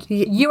happen. Like,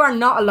 you are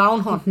not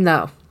alone, hon.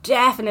 No.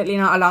 Definitely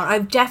not alone.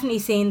 I've definitely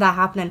seen that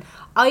happening.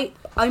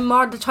 I'm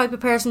more the type of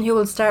person who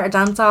will start a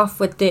dance off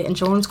with the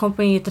insurance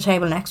company at the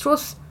table next to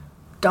us.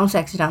 Don't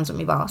sexy dance with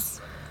me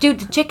boss. Do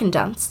the chicken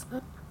dance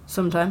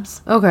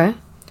sometimes. Okay.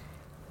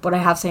 But I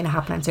have seen it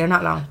happening, so you're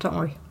not alone. Don't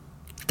worry.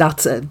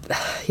 That's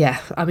yeah.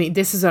 I mean,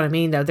 this is what I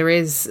mean, though.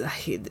 It's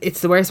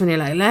the worst when you're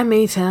like, let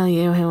me tell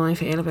you how I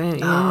feel about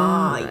you.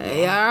 Oh,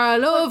 yeah. You're a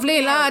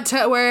lovely lad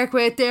to work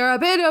with. You're a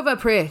bit of a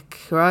prick,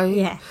 right?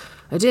 Yeah.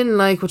 I didn't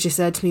like what you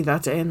said to me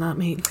that day in that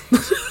meeting.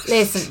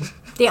 Listen,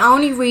 the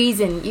only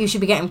reason you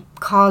should be getting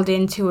called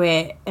into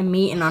a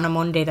meeting on a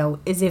Monday, though,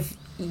 is if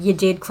you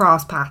did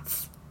cross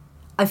paths.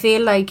 I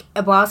feel like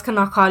a boss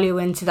cannot call you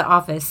into the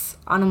office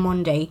on a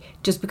Monday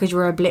just because you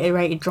were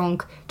obliterated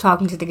drunk,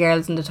 talking to the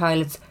girls in the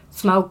toilets,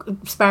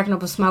 sparking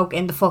up a smoke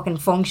in the fucking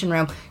function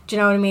room. Do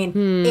you know what I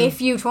mean? If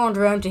you turned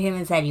around to him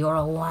and said, you're a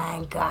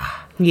wanker.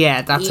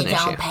 Yeah, that's an issue.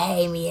 You don't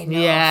pay me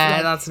enough. Yeah,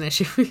 like, that's an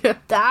issue. Yeah.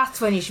 That's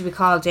when you should be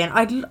called in.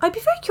 I'd be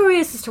very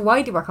curious as to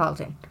why they were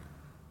called in.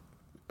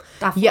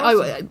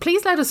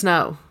 Please let us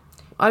know.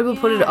 I will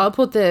put it. I'll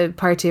put the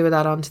part 2 of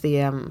that onto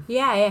the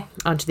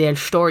onto the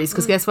stories,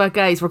 because guess what,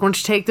 guys, we're going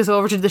to take this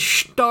over to the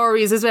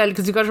stories as well,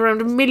 because we've got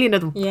around 1 million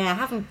of them. Yeah,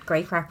 having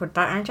great crack with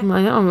that, aren't you?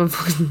 I know,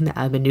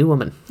 I'm a new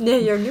woman. Yeah,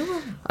 you're a new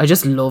woman. I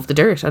just love the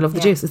dirt. I love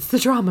the juice. It's the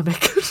drama,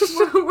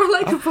 Mick. We're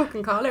like a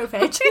fucking call out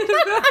page.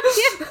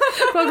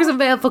 Progress and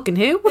Vale fucking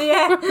who?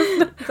 Yeah,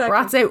 exactly.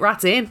 Rats out,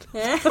 rats in.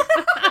 Yeah.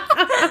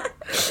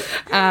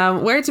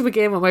 Where to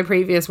begin with my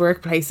previous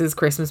workplace's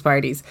Christmas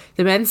parties?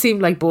 The men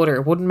seemed like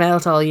butter, wouldn't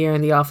melt all year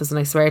in the office, and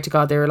I swear to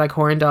God they were like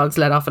horn dogs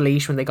let off a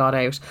leash when they got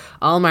out.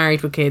 All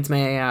married with kids,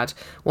 may I add.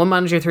 One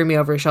manager threw me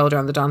over his shoulder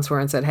on the dance floor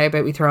and said, how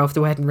about we throw off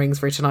the wedding rings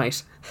for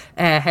tonight?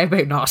 How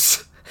about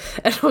not?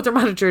 Another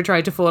manager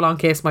tried to full on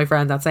kiss my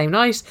friend that same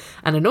night,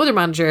 and another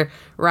manager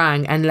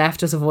rang and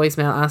left us a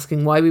voicemail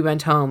asking why we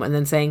went home, and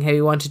then saying how he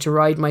wanted to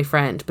ride my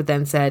friend, but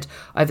then said,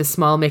 I have a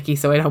small Mickey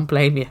so I don't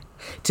blame you.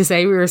 To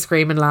say we were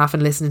screaming,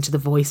 laughing, listening to the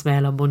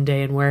voicemail on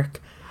Monday in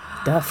work.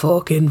 The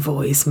fucking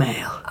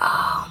voicemail.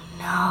 Oh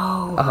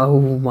no.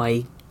 Oh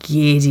my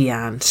giddy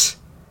aunt.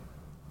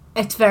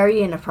 It's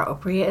very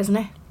inappropriate, isn't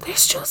it?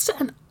 There's just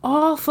an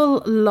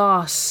awful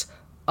lot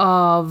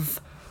of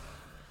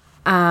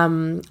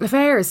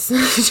affairs.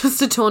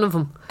 Just a ton of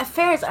them.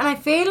 Affairs, and I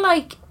feel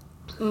like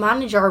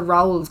manager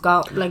roles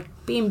got like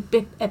being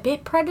a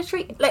bit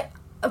predatory. Like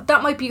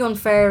that might be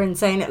unfair in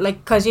saying it,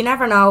 like, because you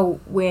never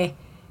know where,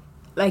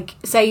 like,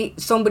 say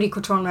somebody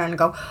could turn around and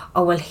go,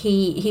 oh well,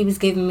 he was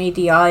giving me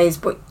the eyes,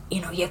 but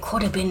you know, you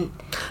could have been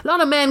a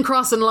lot of men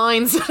crossing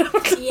lines.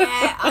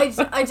 Yeah,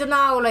 I don't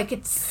know, like,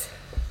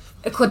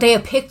 could they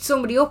have picked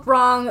somebody up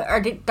wrong,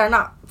 or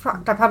they're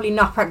probably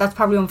not. That's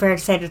probably unfair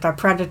to say that they're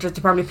predators.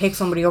 They probably picked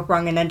somebody up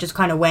wrong and then just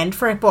kind of went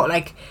for it. But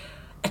like,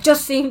 it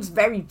just seems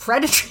very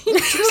predatory.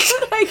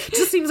 It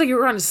just seems like you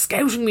were on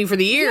scouting me for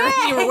the year.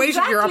 Yeah, you were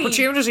waiting for your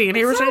opportunity, and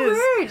here it's it so is.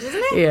 Weird,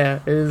 isn't it? Yeah,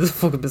 it is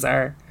fucking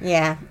bizarre.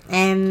 Yeah.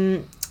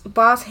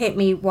 Boss hit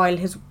me while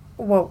his.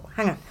 Whoa,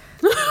 hang on.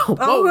 Whoa.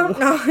 Oh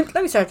no!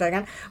 Let me start that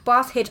again.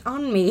 Boss hit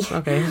on me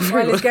while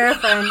his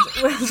girlfriend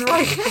was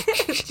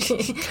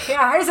right.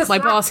 Yeah, here's a my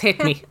slap. boss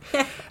hit me.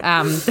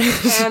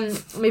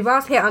 My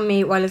boss hit on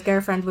me while his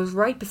girlfriend was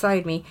right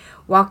beside me.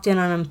 Walked in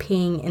on him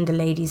peeing in the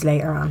ladies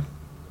later on.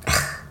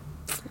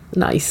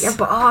 Nice. Your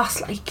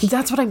boss, like,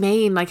 that's what I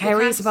mean. Like, how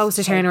are you supposed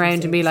to turn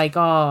around and be like,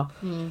 oh?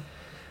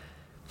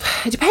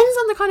 It depends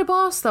on the kind of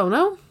boss, though.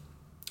 No.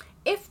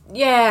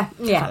 Yeah.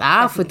 I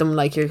laugh with them,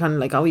 like, you're kind of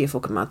like, oh, you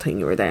fucking mad thing,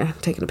 you were there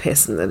taking a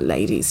piss in the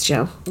ladies'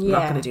 show. I'm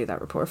not going to do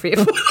that report for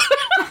you.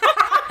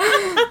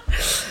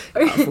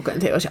 I'll fucking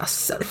do it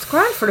yourself. It's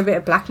grand for a bit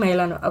of blackmail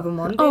of a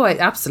Monday. Oh,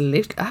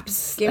 absolutely.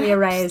 Give me a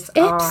raise.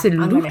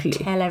 Absolutely. I'm going to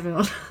tell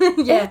everyone.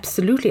 Yeah.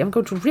 Absolutely. I'm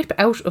going to rip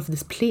out of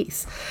this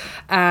place.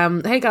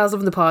 Hey guys,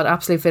 loving the pod.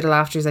 Absolute fiddle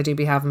afters I do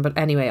be having. But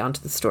anyway, on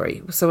to the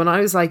story. So when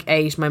I was like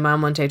 8, my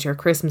mum went out to her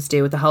Christmas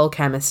do with the whole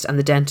chemist and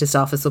the dentist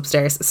office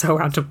upstairs. So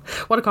random.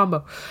 What a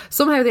combo.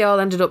 Somehow they all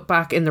ended up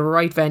back in the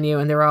right venue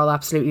and they were all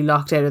absolutely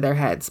locked out of their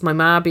heads. My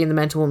ma, being the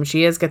mental woman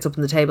she is, gets up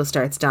on the table,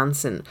 starts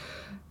dancing.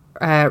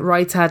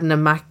 Wrights had an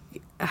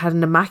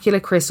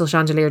immaculate crystal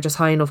chandelier just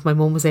high enough my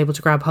mum was able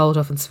to grab hold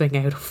of and swing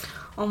out of.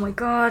 Oh my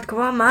god, go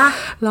on, ma.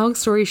 Long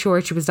story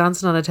short, she was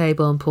dancing on a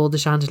table and pulled the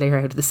chandelier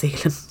out of the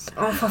ceiling.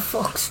 Oh, for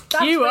fuck's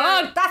sake.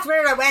 That's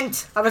where I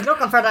went. I was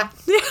looking for that.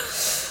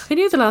 I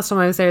knew the last time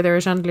I was there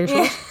was a chandelier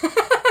short.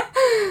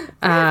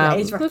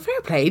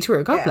 Fair play to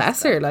her. God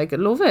bless her. Like, I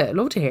love it.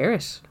 Love to hear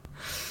it.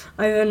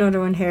 I have another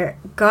one here.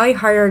 Guy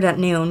hired at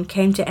noon,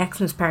 came to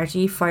Xmas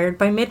party, fired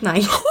by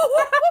midnight.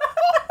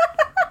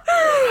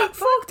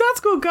 Fuck, that's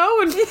good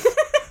going.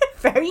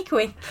 Very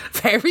quick.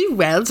 Very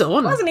well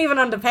done. Wasn't even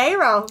on the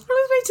payroll. I was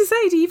about to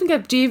say, do you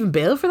even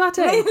bill for that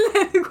day?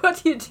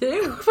 What do you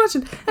do?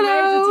 Imagine,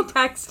 hello. Emergency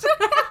text.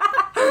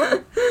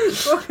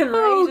 Fucking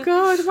oh raging.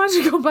 god,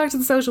 imagine going back to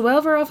the social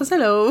welfare office.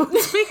 Hello,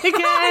 speak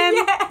again.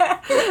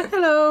 Yeah.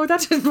 Hello,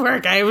 that didn't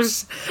work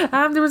out.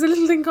 There was a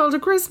little thing called a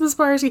Christmas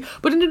party,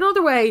 but in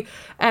another way,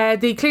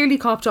 they clearly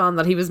copped on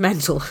that he was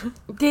mental.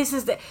 This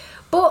is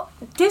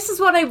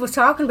what I was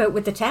talking about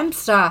with the temp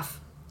staff.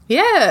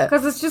 Yeah,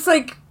 because it's just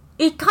like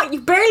you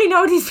barely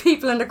know these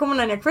people and they're coming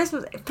on your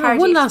Christmas party.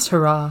 One last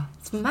hurrah.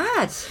 It's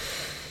mad.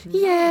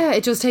 Yeah,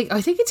 I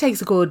think it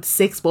takes a good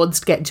 6 months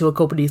to get into a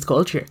company's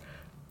culture.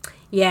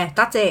 Yeah,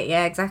 that's it.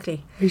 Yeah,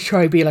 exactly. You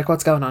try to be like,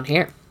 what's going on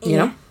here? You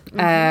know?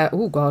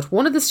 Oh god,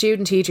 one of the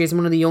student teachers and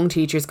one of the young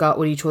teachers got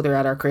with each other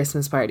at our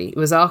Christmas party. It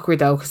was awkward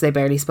though because they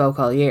barely spoke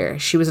all year.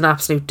 She was an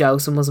absolute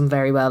dose and wasn't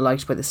very well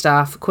liked by the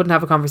staff. Couldn't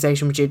have a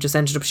conversation with you, just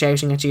ended up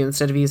shouting at you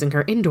instead of using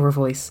her indoor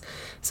voice.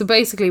 So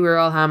basically we were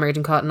all hammered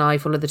and caught an eye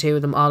full of the two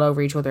of them all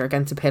over each other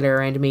against a pillar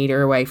around a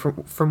metre away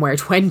from where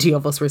 20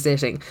 of us were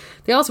sitting.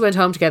 They also went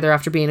home together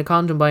after being a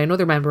condom by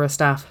another member of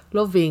staff.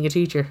 Love being a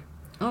teacher.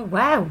 Oh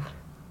wow.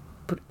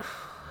 But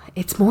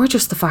it's more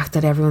just the fact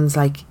that everyone's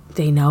like,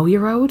 they know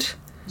you're owed.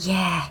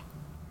 Yeah.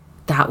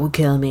 That would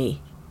kill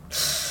me.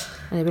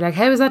 And I'd be like,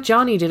 how was that,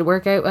 Johnny? Did it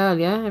work out well?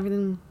 Yeah,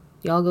 everything,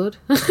 y'all good?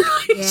 Yeah.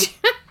 You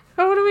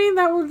know what I mean?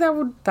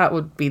 That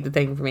would be the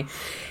thing for me.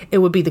 It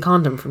would be the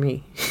condom for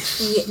me.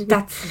 Yeah,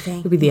 that's the thing.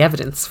 It would be the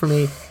evidence for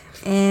me.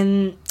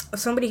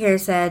 Somebody here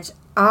said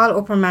all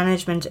upper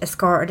management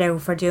escorted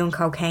out for doing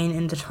cocaine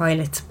in the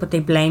toilets, but they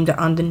blamed it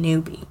on the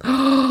newbie.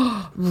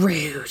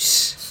 Rude.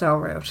 So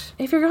rude.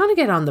 If you're gonna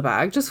get on the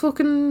bag, just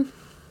fucking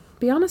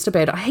be honest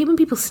about it. I hate when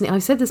people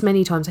I've said this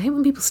many times. I hate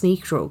when people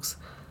sneak drugs.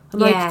 I'm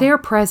like, they're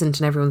present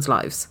in everyone's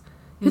lives.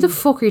 Who the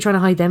fuck are you trying to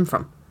hide them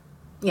from?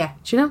 Yeah.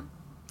 Do you know?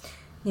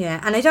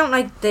 Yeah, and I don't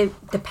like the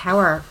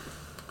power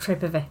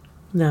trip of it.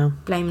 No.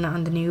 Blaming it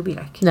on the newbie,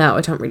 like. No,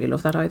 I don't really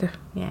love that either.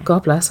 Yeah.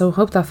 God bless. I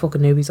hope that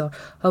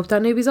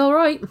newbie's all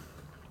right.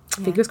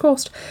 Fingers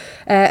crossed.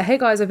 Hey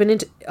guys, I've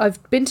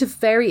been to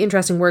very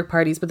interesting work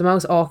parties, but the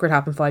most awkward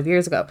happened 5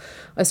 years ago.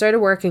 I started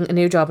working a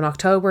new job in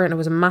October, and it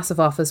was a massive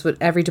office with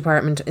every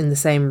department in the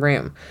same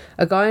room.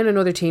 A guy on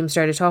another team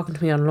started talking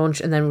to me on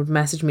lunch and then would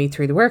message me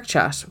through the work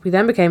chat. We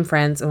then became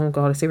friends. Oh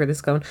god, I see where this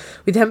is going.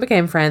 We then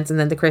became friends, and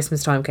then the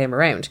Christmas time came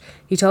around.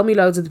 He told me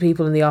loads of the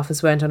people in the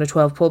office went on a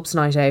 12 pubs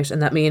night out, and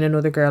that me and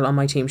another girl on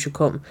my team should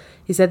come.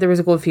 He said there was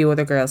a good few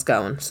other girls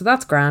going, so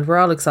that's grand. We're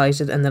all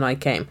excited, and the night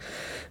came.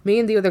 Me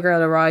and the other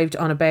girl arrived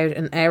on about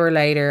an hour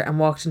later and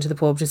walked into the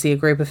pub to see a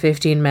group of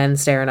 15 men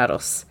staring at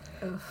us.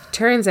 Ugh.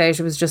 Turns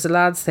out it was just a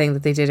lads thing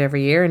that they did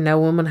every year, and no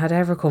woman had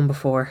ever come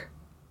before.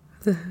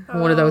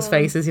 One of those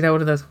faces, you know,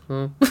 one of those.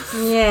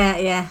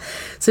 Yeah.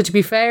 So to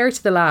be fair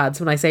to the lads,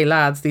 when I say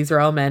lads, these are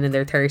all men in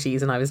their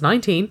 30s, and I was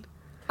 19.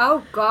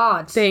 Oh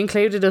God. They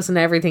included us in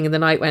everything, and the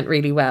night went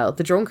really well.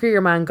 The drunker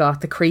your man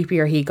got, the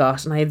creepier he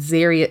got, and I had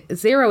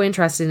zero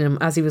interest in him,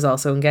 as he was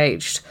also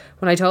engaged.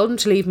 When I told him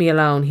to leave me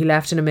alone, he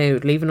left in a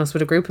mood, leaving us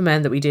with a group of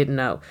men that we didn't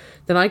know.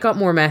 The night got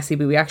more messy,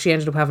 but we actually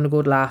ended up having a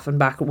good laugh and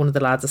back at one of the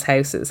lads'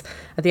 houses.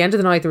 At the end of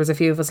the night, there was a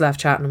few of us left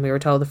chatting, and we were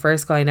told the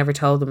first guy never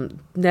told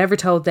them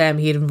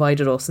he had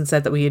invited us, and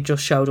said that we had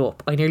just showed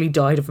up. I nearly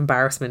died of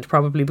embarrassment,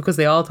 probably because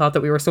they all thought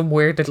that we were some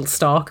weird little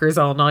stalkers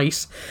all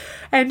night.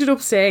 Ended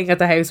up staying at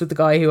the house with the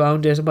guy who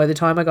owned it, and by the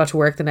time I got to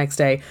work the next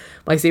day,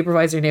 my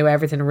supervisor knew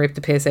everything and ripped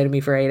the piss out of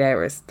me for 8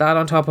 hours. That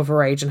on top of a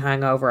rage and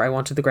hangover, I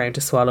wanted the ground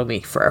to swallow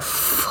me for a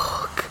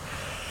fuck.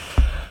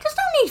 There's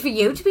no need for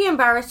you to be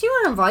embarrassed. You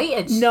were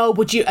invited. No,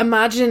 but you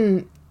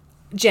imagine,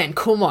 Jen,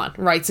 come on,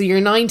 right, so you're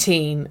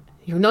 19,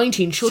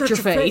 shut your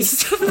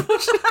face.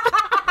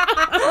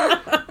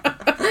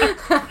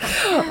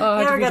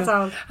 Never gets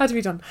old. Had to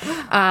be done.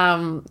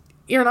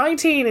 You're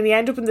 19 and you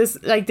end up in this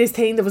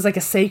thing that was like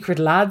a sacred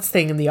lads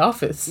thing in the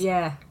office.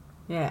 Yeah.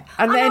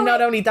 And then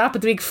not only that,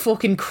 but the big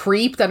fucking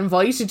creep that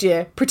invited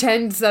you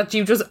pretends that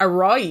you just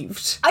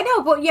arrived. I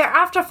know, but yeah,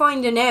 after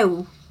finding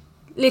out,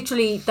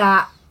 literally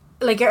that,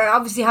 like, you're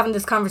obviously having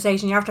this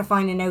conversation, you're after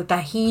finding out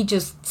that he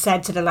just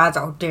said to the lads,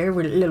 oh, they're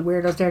little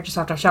weirdos, they're just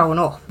after showing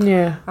up.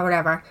 Yeah. Or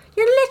whatever.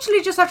 You're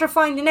literally just after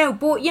finding out,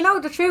 but you know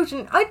the truth,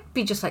 and I'd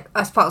be just like,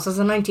 I suppose as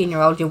a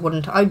 19-year-old you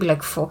wouldn't. I'd be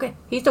like, fuck it,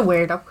 he's the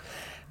weirdo.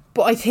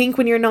 But I think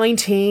when you're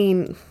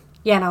 19...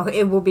 Yeah, no,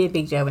 it will be a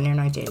big deal when you're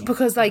 19.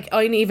 Because, like,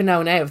 I don't even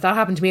know now. If that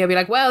happened to me, I'd be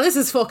like, well, this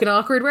is fucking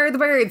awkward. Where are the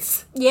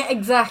birds? Yeah,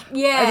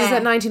 exactly. Yeah. I just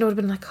at 19, I would have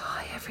been like,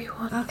 hi,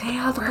 everyone. Okay,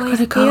 all the boys,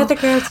 the other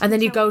girls. And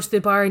then you'd go to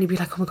the bar and you'd be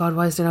like, oh my God,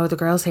 why is there no other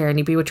girls here? And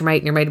you'd be with your mate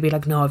and your mate would be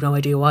like, no, I've no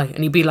idea why.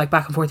 And you'd be like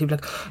back and forth. You'd be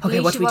like, okay,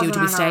 what do we do?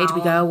 Do we stay? Do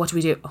we go? What do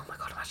we do? Oh my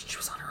God, imagine she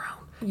was on her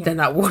own. Yeah. Then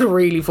that would have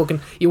really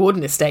fucking... You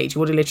wouldn't have stayed. You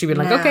would have literally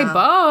been like, okay,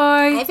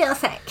 bye. I feel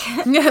sick.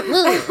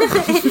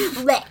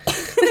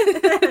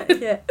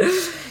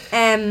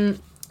 Yeah.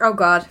 Oh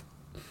God.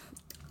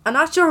 I'm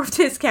not sure if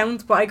this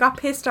counts, but I got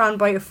pissed on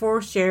by a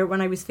first year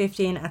when I was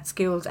 15 at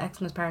school's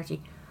Xmas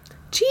party.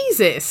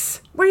 Jesus.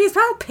 Were you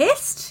all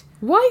pissed?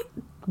 Why?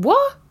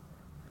 What?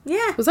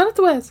 Yeah. Was that at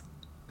the Wes?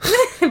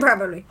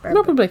 Probably.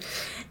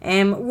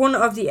 One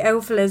of the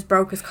outfellas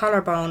broke his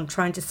collarbone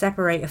trying to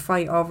separate a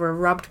fight over a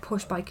robbed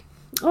push bike.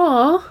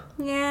 Oh.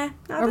 Yeah.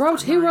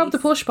 Who robbed the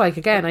push bike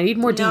again? I need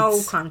more deets.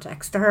 No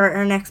context.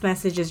 Her next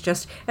message is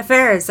just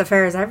affairs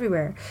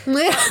everywhere.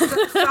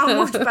 So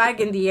much bag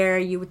in the air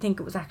you would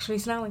think it was actually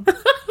snowing.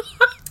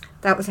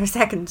 That was her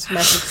second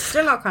message.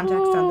 Still no context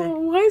on there.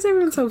 Why is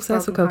everyone so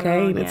obsessed with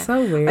cocaine? It's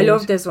so weird. I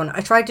love this one.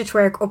 I tried to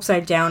twerk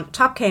upside down.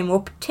 Top came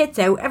up, tits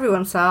out.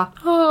 Everyone saw.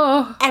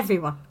 Oh.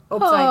 Everyone.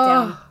 Upside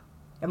down.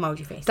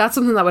 Emoji face. That's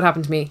something that would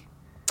happen to me.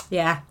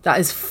 Yeah. That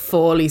is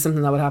fully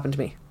something that would happen to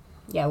me.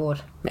 Yeah, it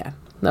would. Yeah.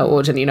 No, it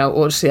would. And you know, it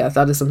would. Yeah,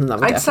 that is something that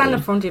would I'd definitely... stand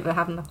in front of you if it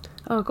happened though.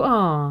 Oh,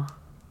 aw.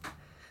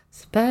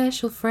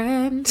 Special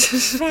friend.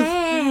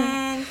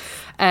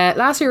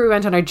 Last year we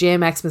went on our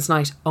gym Xmas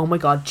night. Oh my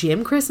God,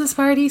 gym Christmas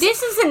parties?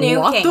 This is a new thing.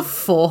 What the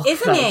fuck?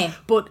 Isn't it?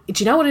 But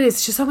do you know what it is?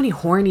 It's just so many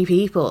horny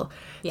people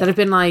that have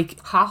been like...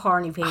 Hot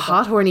horny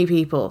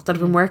people that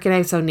have been working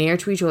out so near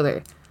to each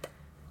other.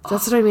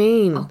 That's what I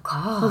mean. Oh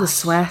God. All the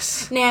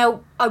sweat.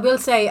 Now, I will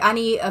say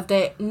any of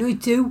the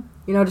night two,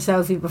 you know, the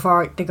selfie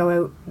before they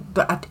go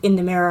out in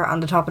the mirror on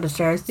the top of the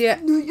stairs. Yeah.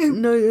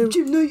 Night out.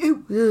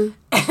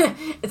 Yeah.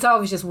 It's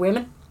always just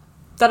women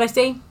that I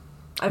see.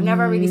 I've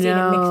never really seen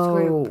a mixed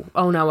group.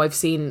 Oh no,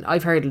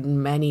 I've heard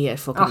many a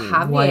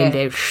fucking wild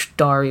out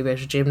story about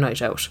a gym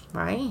night out.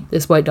 Right.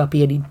 This might not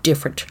be any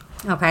different.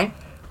 Okay.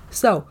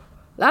 So,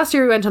 last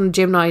year we went on a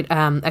gym night,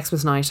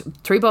 Xmas night.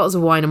 3 bottles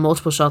of wine and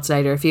multiple shots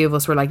later, a few of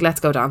us were like, let's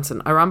go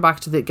dancing. I ran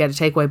back to get a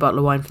takeaway bottle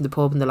of wine from the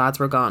pub and the lads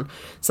were gone.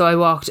 So I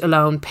walked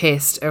alone,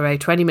 pissed, about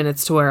 20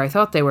 minutes to where I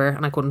thought they were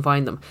and I couldn't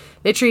find them.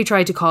 Literally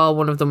tried to call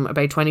one of them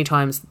about 20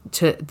 times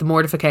to the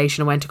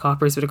mortification and went to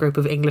Coppers with a group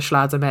of English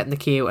lads I met in the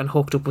queue and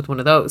hooked up with one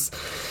of those.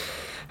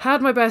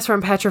 Had my best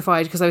friend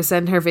petrified because I was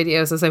sending her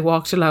videos as I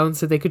walked alone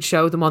so they could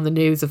show them on the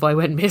news if I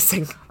went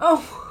missing.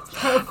 Oh.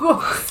 For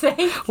fuck's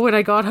sake. When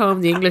I got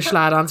home, the English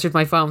lad answered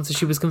my phone, so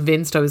she was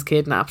convinced I was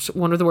kidnapped.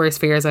 One of the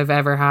worst fears I've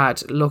ever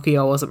had. Lucky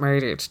I wasn't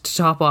murdered. To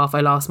top off,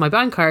 I lost my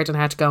bank card and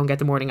had to go and get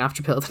the morning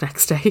after pill the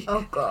next day.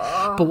 Oh,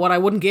 God. But what I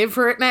wouldn't give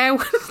for it now,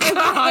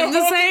 I'm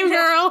the same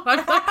girl.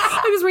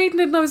 I was reading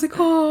it and I was like,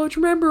 oh, do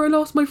you remember I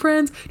lost my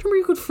friends? Do you remember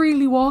you could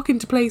freely walk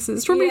into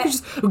places? Do you remember you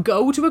could just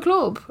go to a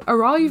club,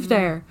 arrive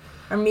there?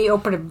 Or meet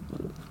up with a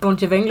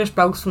bunch of English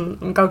blokes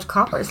and go to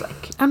Coppers,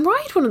 like. And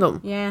ride one of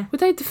them. Yeah.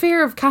 Without the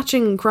fear of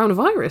catching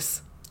coronavirus.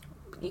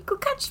 You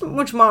could catch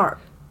much more.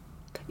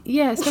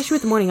 Yeah, especially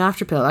with the morning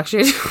after pill,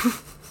 actually.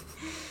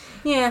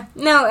 Yeah.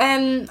 No,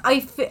 I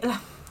feel...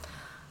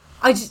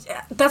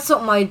 that's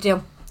something I'd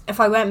do.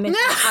 If I went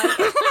missing...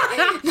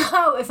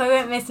 if I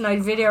went missing,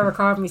 I'd video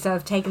record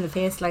myself taking the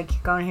piss,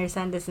 like, going here,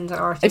 send this into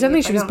RTE. I don't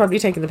think she was probably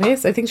taking the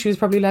piss. I think she was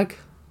probably like...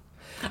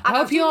 I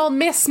hope you all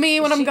miss me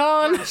when I'm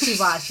gone. She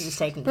was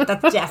taking it.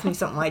 That's definitely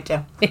something I'd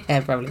do. Yeah,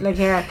 probably. Like,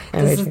 here,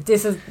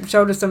 this is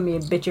showed us some of the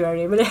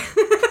obituary, but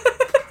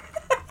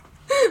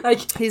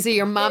like, these are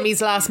your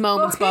mommy's last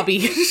moments,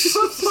 Bobby.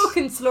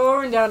 fucking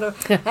slurring down the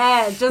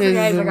just in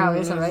case I go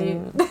missing, right?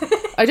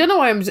 I don't know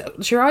why I'm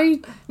sure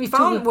my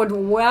phone would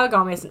well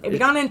go missing. If you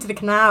gone into the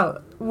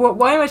canal,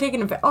 why am I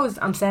taking it? Oh,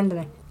 I'm sending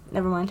it.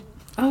 Never mind.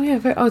 Oh yeah,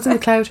 it's in the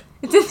cloud.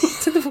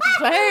 It's in the fucking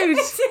cloud.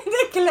 It's in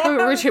the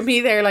cloud. Richard,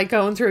 me there, like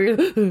going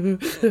through.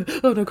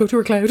 Oh no, go to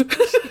a cloud.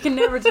 You can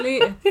never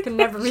delete it. It can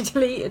never be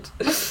deleted.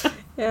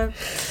 Yeah.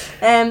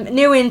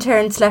 New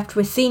intern slept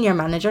with senior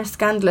manager.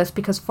 Scandalous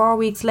because 4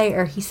 weeks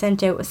later he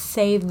sent out a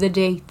save the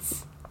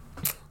dates.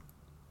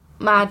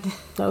 Mad.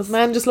 Those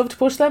men just love to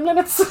push them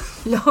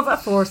limits. Love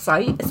at first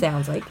sight. It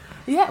sounds like.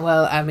 Yeah.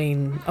 Well, I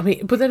mean,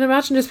 but then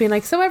imagine just being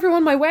like, so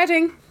everyone, my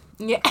wedding.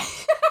 Yeah.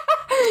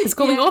 It's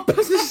coming up.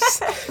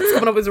 It's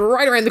coming up. It's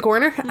right around the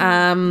corner.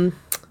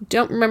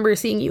 Don't remember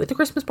seeing you at the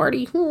Christmas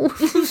party. Oh,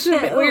 it's a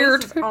bit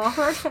weird.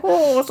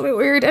 Oh, it's a bit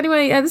weird.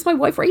 Anyway, this is my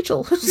wife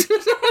Rachel.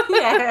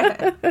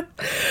 Yeah.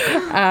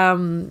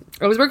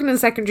 I was working in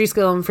secondary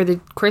school, and for the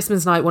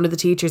Christmas night, one of the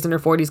teachers in her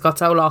 40s got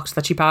so locked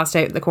that she passed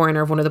out in the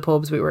corner of one of the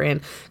pubs we were in,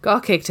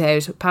 got kicked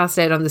out, passed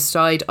out on the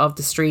side of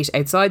the street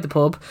outside the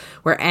pub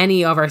where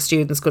any of our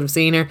students could have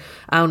seen her,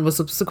 and was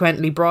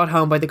subsequently brought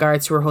home by the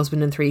guards to her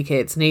husband and 3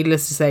 kids.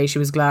 Needless to say, she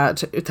was glad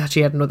that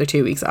she had another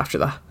 2 weeks after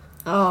that.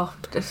 Oh,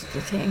 this is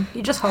the thing.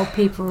 You just hope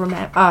people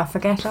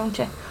forget, don't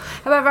you?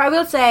 However, I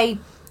will say,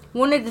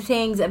 one of the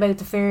things about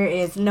the fear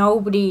is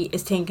nobody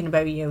is thinking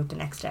about you the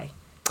next day.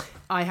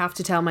 I have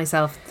to tell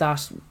myself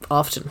that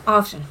often.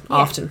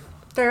 Yeah.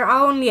 They're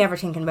only ever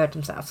thinking about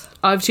themselves.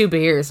 I have 2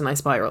 beers and I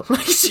spiral.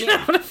 You know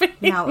what I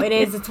mean? No, it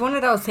is. It's one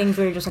of those things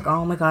where you're just like,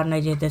 oh my God, and I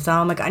did this.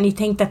 Oh my God. And you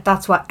think that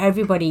that's what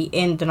everybody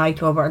in the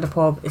nightclub or the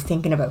pub is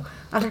thinking about.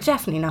 And they're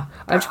definitely not.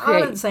 They're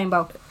all in the same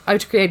boat. I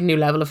have to create a new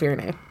level of fear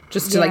now.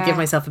 Just to like give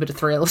myself a bit of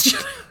thrill.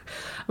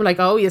 I'm like,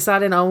 oh, you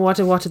sat in, oh, what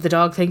did the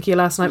dog think of you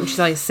last night when she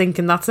saw you sink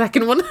in that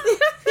second one?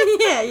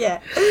 Yeah.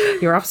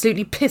 You're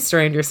absolutely pissed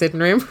around your sitting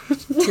room.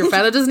 Your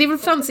fella doesn't even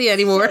fancy you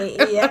anymore.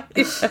 Yeah.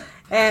 This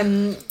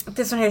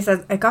one here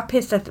says, I got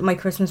pissed at my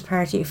Christmas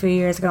party a few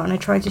years ago and I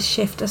tried to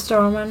shift a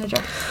store manager.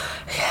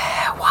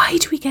 Yeah, why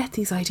do we get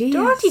these ideas?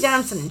 Dirty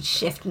dancing and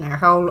shifting are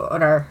whole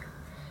other...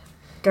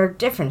 They're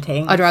different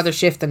things. I'd rather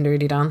shift than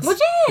dirty dance. Would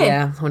you?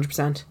 Yeah,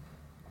 100%.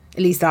 At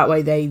least that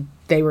way they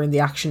were in the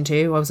action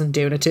too. I wasn't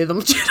doing it to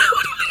them. Do you know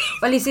what I mean?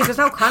 Well, you see, there's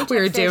no context. We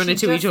were doing it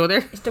to each other.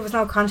 There was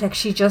no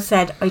context. She just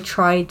said, I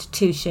tried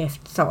to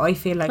shift, so I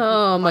feel like...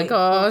 Oh my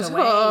God.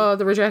 Oh,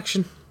 the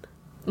rejection.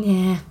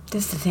 Yeah,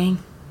 this is the thing.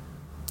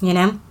 You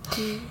know?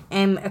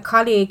 A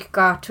colleague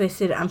got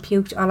twisted and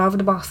puked all over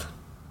the boss.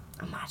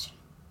 Imagine.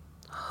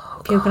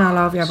 Oh, puking all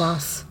over your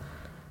boss.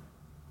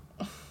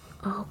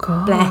 Oh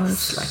God.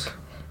 Bless. Like.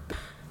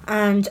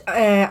 And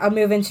I'll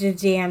move into the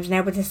DMs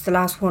now, but this is the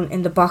last one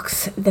in the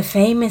box. The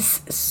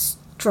famous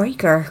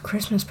Striker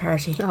Christmas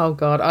party. Oh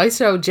God, I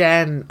showed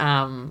Jen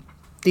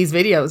these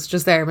videos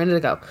just there a minute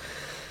ago.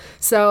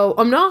 So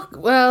I'm not,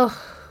 well,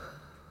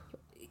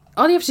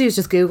 all you have to do is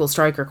just Google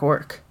Striker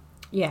Cork.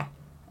 Yeah.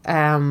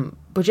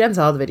 But Jen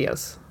saw the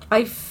videos.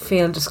 I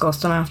feel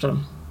disgusting after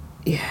them.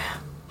 Yeah.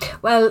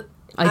 Well,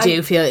 I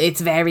do feel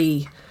it's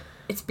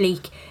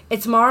bleak.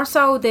 It's more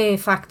so the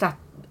fact that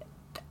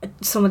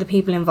some of the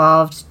people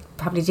involved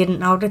probably didn't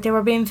know that they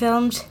were being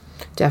filmed.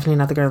 Definitely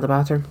not the girl in the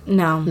bathroom.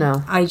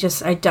 No.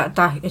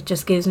 It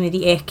just gives me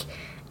the ick.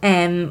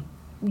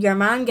 Your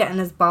man getting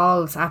his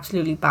balls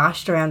absolutely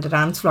bashed around the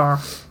dance floor.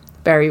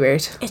 Very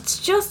weird. It's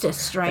just a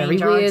strange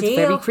very weird, ordeal.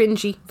 very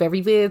cringy,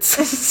 very weird.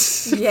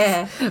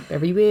 Yeah.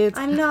 Very weird.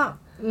 I'm not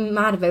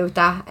mad about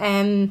that.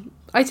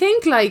 I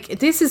think like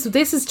this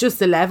is just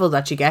the level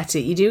that you get to.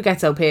 You do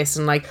get so pissed,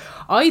 and like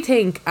I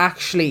think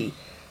actually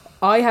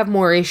I have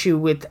more issue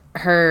with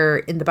her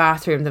in the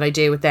bathroom than I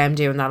do with them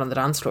doing that on the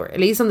dance floor. At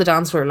least on the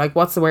dance floor, like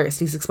what's the worst?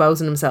 He's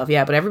exposing himself,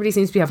 yeah, but everybody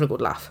seems to be having a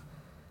good laugh.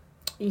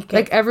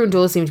 Like everyone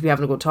does seem to be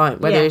having a good time.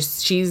 Whether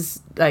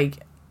she's like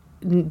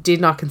did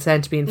not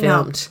consent to being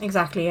filmed. No,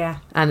 exactly, yeah.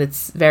 And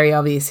it's very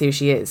obvious who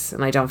she is,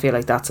 and I don't feel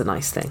like that's a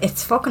nice thing.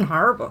 It's fucking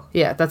horrible.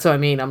 Yeah, that's what I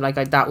mean. I'm like,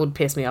 that would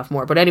piss me off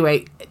more. But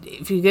anyway,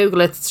 if you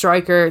Google it,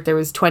 Striker, there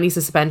was 20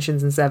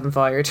 suspensions and 7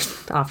 fired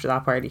after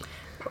that party.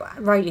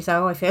 Rightly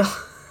so, I feel.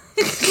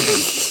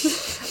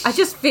 I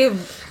just feel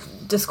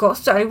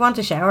disgusted. I want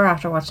to shower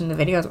after watching the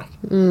videos.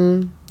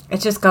 Like, it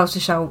just goes to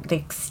show the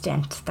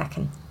extent that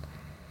can...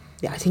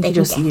 Yeah, I think you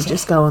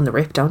just go on the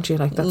rip, don't you?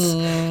 Like, that's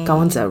go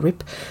on the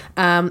rip.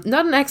 Not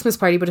an Xmas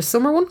party, but a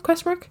summer one,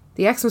 question mark.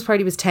 The Xmas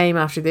party was tame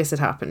after this had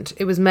happened.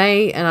 It was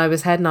May and I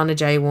was heading on a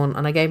J1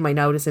 and I gave my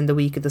notice in the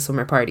week of the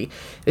summer party.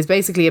 It was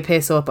basically a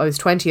piss up. I was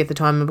 20 at the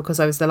time, and because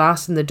I was the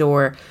last in the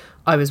door,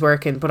 I was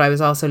working, but I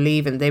was also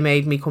leaving. They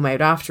made me come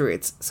out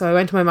afterwards. So I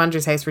went to my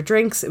manager's house for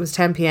drinks. It was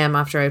 10 p.m.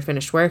 after I had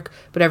finished work,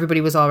 but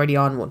everybody was already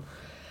on one.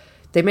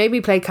 They made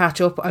me play catch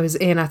up. I was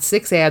in at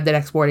 6 a.m. the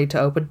next morning to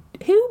open.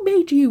 Who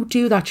made you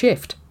do that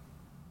shift?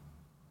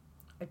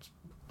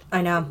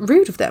 I know.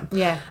 Rude of them.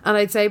 Yeah. And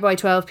I'd say by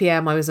 12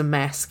 p.m. I was a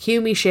mess. Cue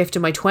me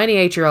shifting my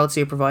 28-year-old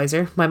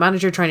supervisor, my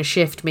manager trying to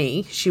shift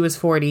me, she was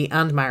 40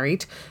 and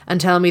married,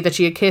 and tell me that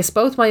she had kissed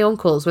both my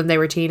uncles when they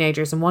were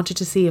teenagers and wanted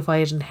to see if I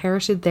had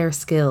inherited their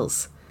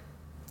skills.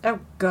 Oh,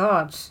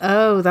 God.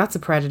 Oh, that's a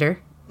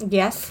predator.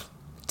 Yes.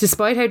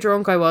 Despite how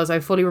drunk I was, I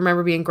fully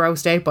remember being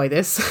grossed out by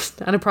this,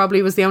 and it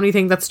probably was the only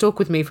thing that stuck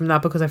with me from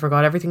that because I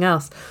forgot everything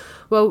else.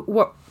 Well,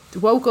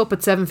 woke up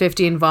at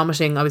 7:15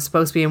 vomiting. I was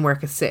supposed to be in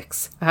work at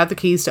 6. I had the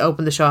keys to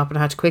open the shop and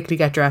I had to quickly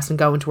get dressed and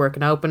go into work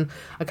and open.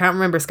 I can't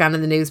remember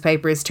scanning the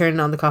newspapers, turning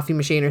on the coffee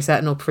machine or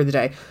setting up for the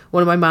day.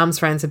 One of my mum's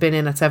friends had been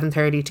in at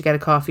 7:30 to get a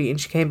coffee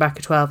and she came back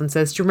at 12 and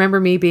says, "Do you remember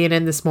me being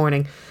in this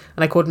morning?"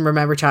 And I couldn't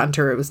remember chatting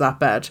to her, it was that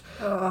bad.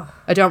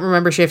 I don't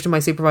remember shifting my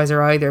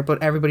supervisor either,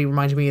 but everybody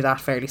reminded me of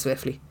that fairly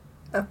swiftly.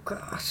 Oh,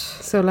 God.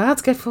 So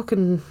lads get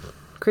fucking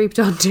creeped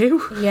on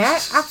too. Yeah,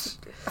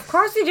 of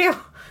course you do.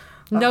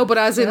 No, but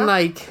as in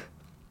like,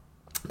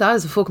 that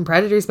is a fucking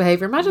predator's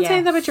behaviour. Imagine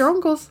saying that about your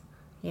uncles.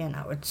 Yeah,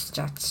 no, that's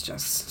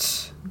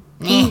just...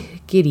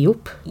 Giddy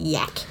up.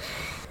 Yuck.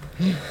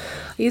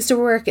 I used to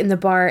work in the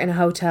bar in a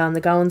hotel and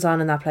the goings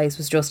on in that place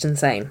was just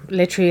insane.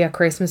 Literally at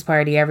Christmas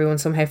party, everyone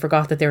somehow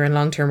forgot that they were in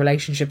long-term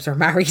relationships or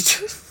married.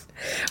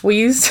 We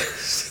used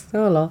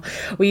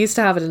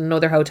to have it in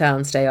another hotel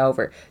and stay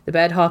over. The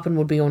bed hopping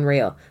would be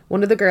unreal.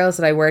 One of the girls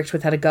that I worked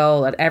with had a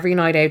goal at every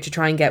night out to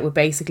try and get with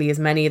basically as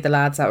many of the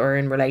lads that were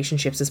in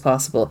relationships as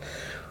possible.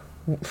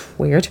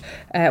 Weird.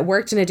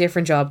 Worked in a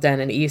different job then,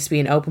 and it used to be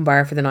an open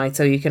bar for the night,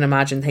 so you can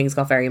imagine things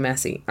got very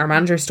messy. Our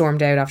manager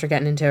stormed out after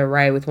getting into a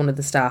row with one of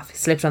the staff. He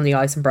slipped on the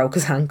ice and broke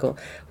his ankle.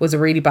 It was a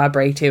really bad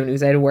break too, and he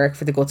was out of work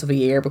for the guts of a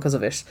year because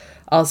of it.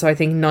 Also, I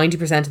think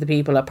 90% of the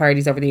people at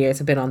parties over the years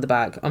have been on the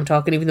bag. I'm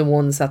talking even the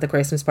ones at the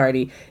Christmas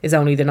party is the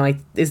only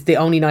night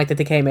that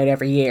they came out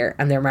every year,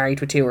 and they're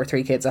married with 2 or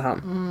 3 kids at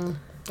home.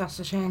 That's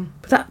a shame.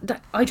 But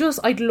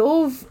I'd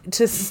love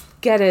to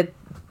get a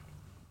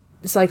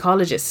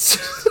psychologist.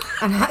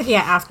 And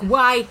ask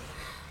why.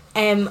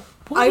 I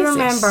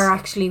remember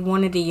actually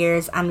one of the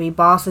years, and my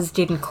bosses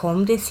didn't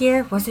come this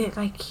year. Was it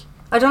like,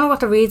 I don't know what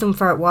the reason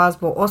for it was,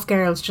 but us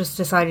girls just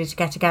decided to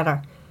get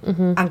together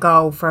and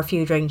go for a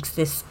few drinks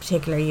this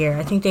particular year.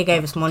 I think they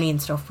gave us money and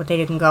stuff, but they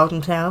didn't go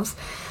themselves.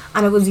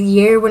 And it was a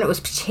year when it was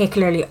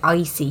particularly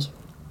icy.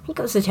 I think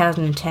it was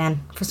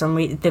 2010 for some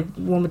reason, the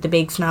one with the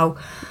big snow.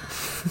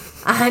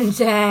 And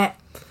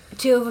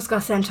 2 of us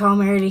got sent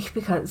home early,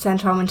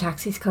 sent home in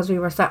taxis because we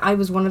were I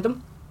was one of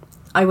them.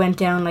 I went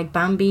down like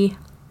Bambi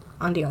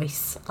on the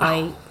ice.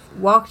 I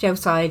walked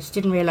outside,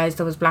 didn't realise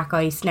there was black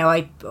ice.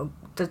 Now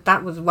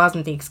that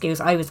wasn't the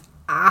excuse. I was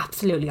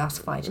absolutely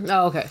ossified.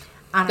 Oh, okay.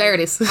 And there it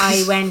is.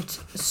 I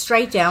went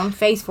straight down,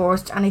 face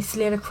first, and I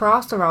slid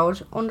across the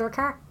road under a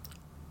car.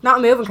 Not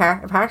a moving car,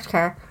 a parked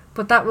car.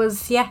 But that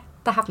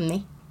happened to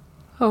me.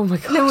 Oh my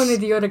god. Then one of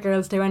the other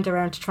girls, they went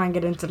around to try and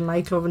get into the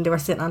nightclub and they were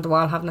sitting on the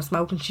wall having a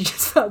smoke and she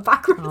just fell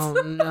backwards. Oh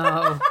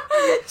no.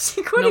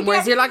 She couldn't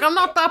you're like, I'm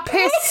not that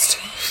pissed.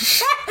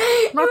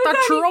 Not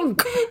that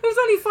drunk. It was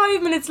only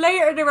 5 minutes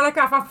later they were like,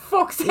 oh, for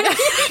fuck's sake. Could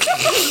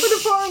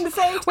have put her in the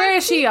same taxi. Where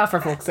is she? Oh,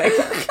 for fuck's sake.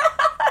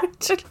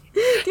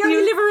 They only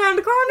live around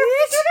the corner.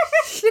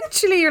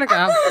 Literally, you're like,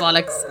 oh,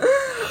 bollocks.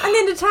 And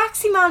then the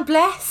taxi man,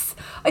 bless,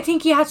 I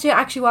think he had to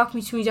actually walk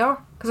me to my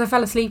door because I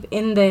fell asleep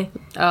in the...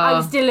 I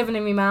was still living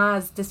in my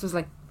ma's. This was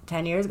like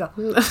 10 years ago.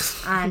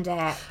 And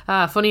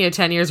funny how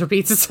 10 years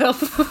repeats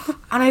itself.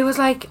 And I was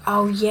like,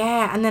 oh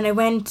yeah. And then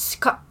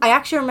I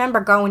actually remember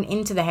going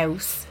into the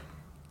house.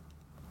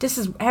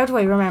 How do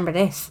I remember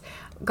this?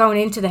 Going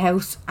into the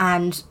house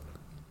and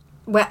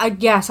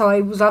so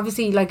I was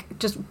obviously like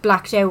just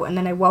blacked out, and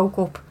then I woke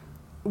up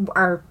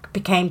or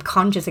became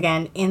conscious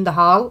again in the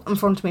hall in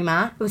front of my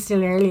ma. It was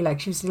still early,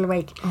 like she was still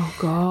awake. Oh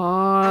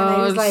god.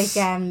 And I was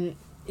like,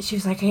 she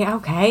was like, hey,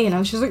 okay, you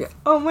know, she was like,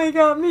 oh my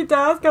god, my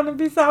dad's gonna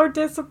be so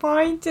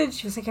disappointed.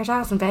 She was like, your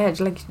dad's in bed,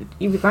 like,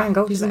 you be going and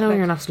go to bed. You know,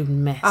 you're an absolute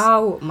mess.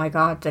 Oh my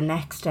god, the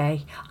next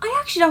day, I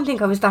actually don't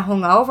think I was that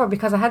hungover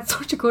because I had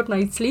such a good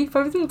night's sleep.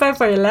 I was in bed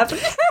by 11.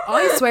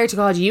 I swear to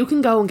God, you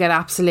can go and get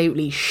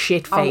absolutely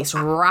shit-faced,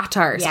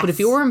 rat-arse, yes. but if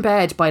you're in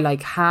bed by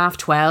like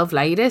 12:30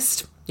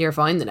 latest, you're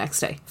fine the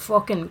next day.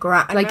 Fucking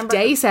great. Like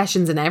day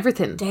sessions and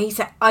everything.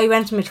 I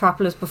went to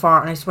Metropolis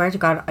before and I swear to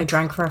God, I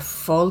drank for a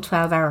full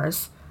 12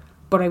 hours,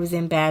 but I was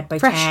in bed by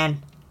Fresh.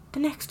 10. The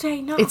next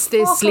day, not It's a the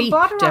fucking sleep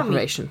bother on me.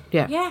 deprivation.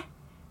 Yeah. Yeah.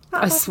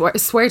 I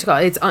swear to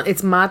God,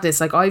 it's madness.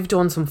 Like, I've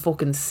done some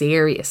fucking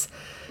serious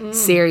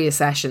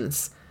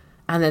sessions,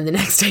 and then the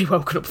next day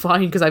woken up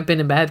fine because I've been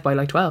in bed by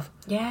like 12.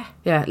 Yeah.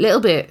 Yeah, little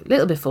bit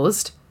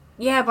fuzzed.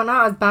 Yeah, but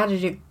not as bad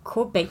as it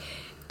could be.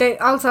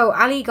 Also,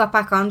 Ali got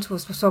back onto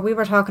us, so we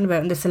were talking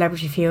about in the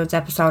Celebrity Feuds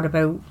episode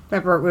about,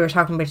 remember we were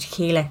talking about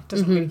tequila,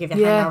 doesn't really give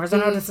you hangovers. I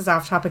know this is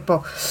off topic,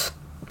 but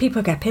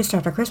people get pissed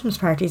at their Christmas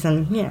parties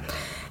and, you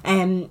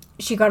know.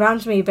 She got on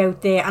to me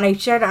about and I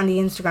shared it on the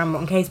Instagram,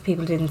 but in case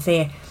people didn't see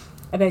it,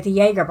 about the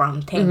Jaeger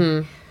bomb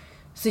thing.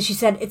 So she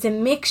said it's a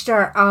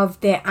mixture of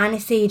the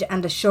aniseed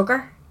and the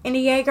sugar in a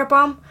Jaeger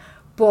bomb,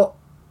 but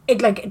it,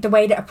 like, the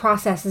way that it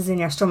processes in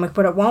your stomach,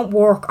 but it won't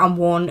work on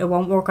 1, it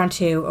won't work on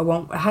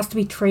 2, it has to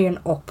be 3 and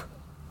up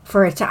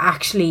for it to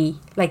actually,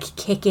 like,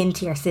 kick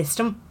into your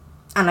system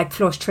and, like,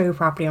 flush through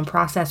properly and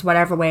process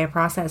whatever way it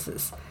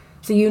processes.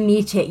 So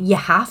you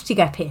have to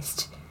get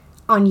pissed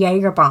on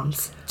Jaeger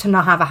bombs to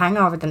not have a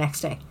hangover the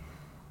next day.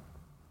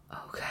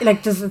 Okay.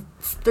 Like, there's a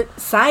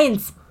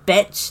science,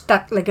 bitch,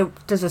 that, like,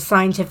 there's a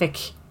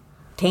scientific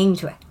thing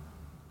to it.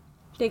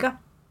 There you go.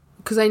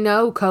 Because I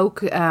know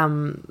Coke,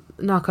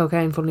 not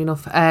cocaine, funnily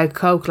enough,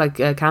 Coke, like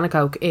a can of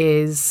Coke,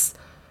 is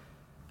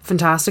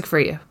fantastic for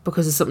you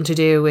because it's something to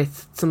do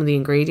with some of the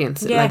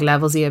ingredients. It, like,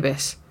 levels you a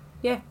bit.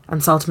 Yeah.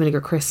 And salt and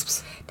vinegar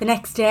crisps. The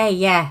next day,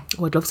 yeah.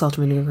 Oh, I'd love salt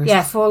and vinegar crisps.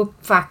 Yeah, full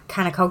fat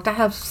can of Coke. That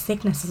helps with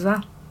sickness as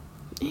well.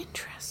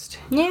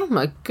 Interesting. Yeah. Oh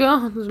my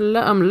God,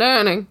 I'm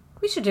learning.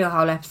 We should do a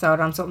whole episode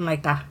on something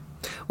like that.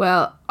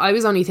 Well, I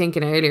was only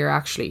thinking earlier,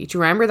 actually. Do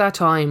you remember that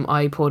time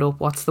I put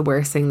up what's the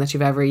worst thing that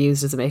you've ever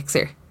used as a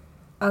mixer?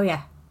 Oh,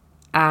 yeah.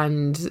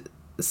 And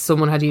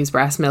someone had used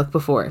breast milk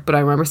before, but I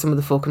remember some of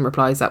the fucking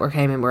replies that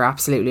came in were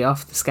absolutely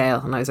off the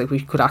scale, and I was like, we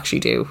could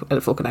actually do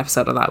a fucking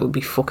episode on that. It would be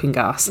fucking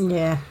gas.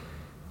 Yeah.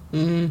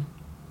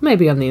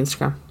 Maybe on the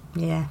Instagram.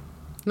 Yeah.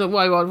 No,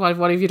 why?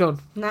 What have you done?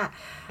 Nah.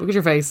 Look at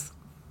your face.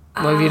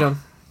 What have you done?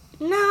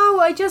 No,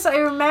 I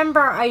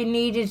remember I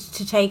needed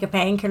to take a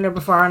painkiller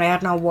before and I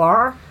had no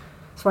water,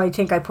 so I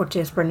think I put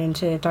Disprin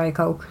into Diet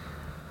Coke.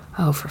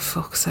 Oh, for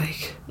fuck's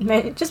sake!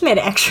 Just made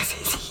it extra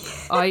fizzy.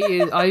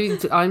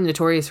 I'm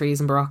notorious for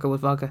using Barocca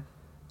with vodka.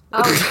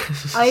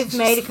 Oh, I've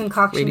made a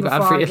concoction really bad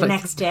before for you, the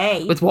like, next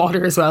day. With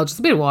water as well, just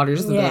a bit of water,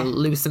 just to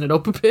loosen it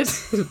up a bit.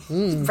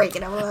 Freaking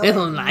it out.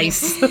 Little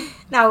nice.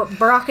 Now,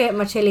 Barocca,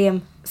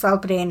 Martilium,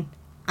 Solpadeine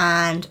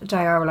and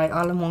Diarrhea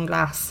all in one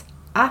glass.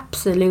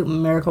 Absolute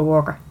miracle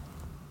worker.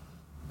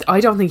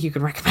 I don't think you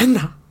can recommend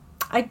that.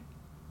 I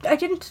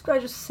didn't. I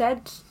just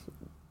said.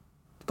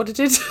 But it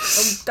did.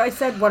 I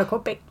said what it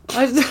could be.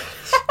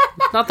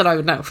 Not that I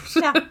would know.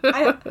 No,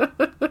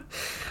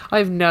 I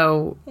have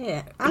no...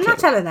 Yeah, I'm not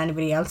telling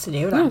anybody else to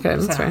do that. Okay,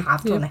 that's fair. I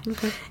have done it.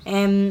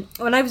 Okay.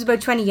 When I was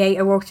about 28,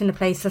 I worked in a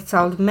place that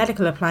sold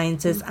medical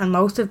appliances, and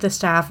most of the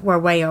staff were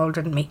way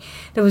older than me.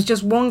 There was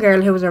just one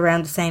girl who was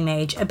around the same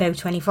age, about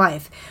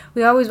 25.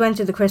 We always went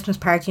to the Christmas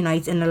party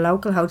nights in a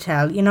local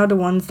hotel. You know, the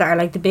ones that are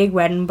like the big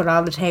wedding, but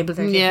all the tables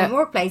are different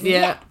workplaces.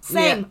 Yeah,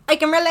 same. Yeah. I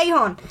can relate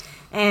on.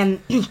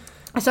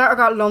 I sort of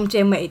got lumped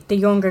in with the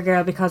younger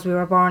girl because we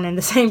were born in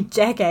the same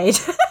decade.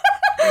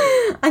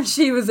 And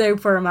she was out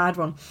for a mad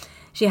one.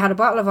 She had a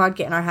bottle of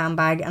vodka in her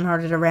handbag and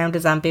ordered a round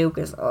of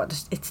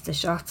Zambucas, it's the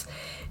shots,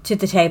 to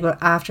the table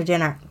after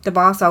dinner. The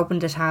boss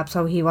opened the tab,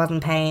 so he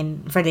wasn't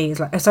paying for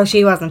these, so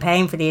she wasn't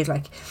paying for these,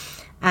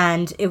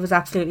 and it was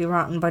absolutely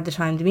rotten by the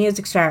time the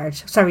music started.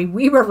 Sorry,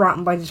 we were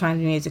rotten by the time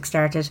the music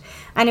started.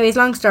 Anyways,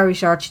 long story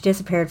short, she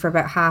disappeared for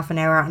about half an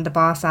hour, and the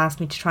boss asked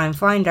me to try and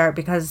find her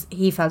because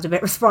he felt a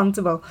bit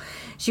responsible.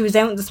 She was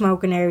out in the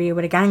smoking area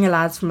with a gang of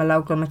lads from a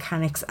local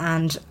mechanics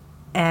and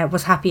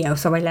was happy out,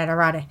 so I let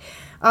her at it.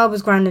 All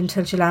was grand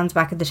until she lands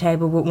back at the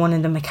table with one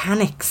of the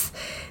mechanics.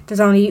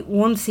 There's only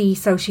one seat,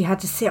 so she had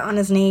to sit on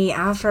his knee.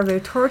 After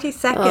about 30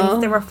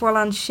 seconds, they were full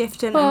on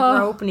shifting and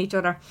groping each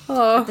other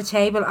at the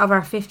table of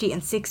our 50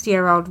 and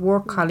 60-year-old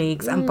work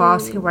colleagues and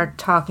boss who were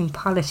talking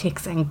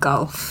politics and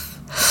golf.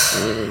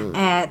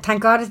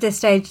 Thank God at this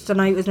stage the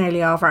night was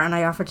nearly over and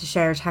I offered to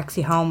share a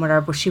taxi home with her,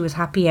 but she was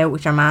happy out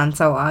with her man,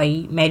 so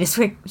I made a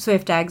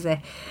swift exit.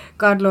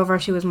 God love her,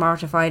 she was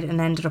mortified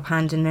and ended up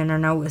handing in her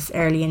notice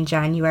early in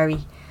January.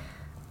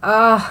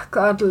 Oh,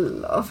 God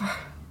love her.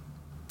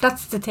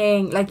 That's the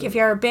thing. Like, if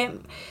you're a bit...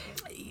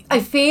 I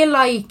feel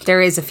like...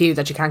 There is a few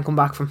that you can't come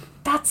back from.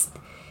 But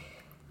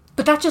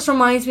that just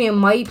reminds me of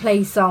my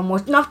place so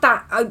much. Not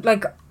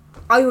that...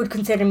 I would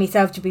consider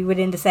myself to be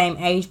within the same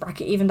age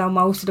bracket, even though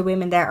most of the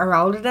women there are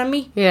older than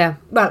me. Yeah.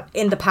 Well,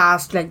 in the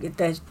past, like,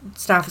 the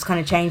staff has kind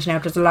of changed now.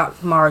 There's a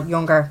lot more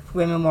younger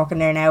women working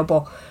there now,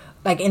 but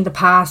like in the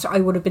past, I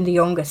would have been the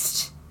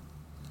youngest.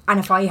 And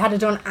if I had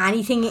done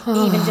anything,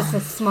 even just a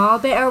small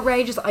bit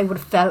outrageous, I would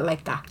have felt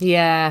like that.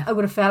 Yeah. I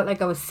would have felt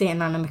like I was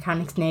sitting on a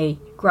mechanic's knee,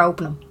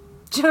 groping him.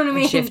 Do you know what I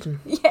mean? Shifting.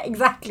 Yeah,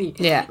 exactly.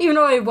 Yeah. Even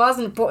though I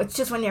wasn't, but it's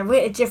just when you're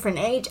with a different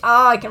age,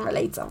 I can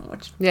relate so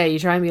much. Yeah, you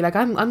try and be like,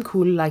 I'm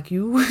cool like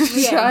you.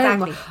 Yeah,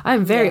 exactly.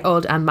 I'm very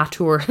old and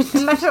mature.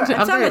 Mature.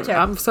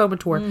 I'm so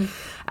mature.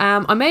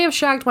 I may have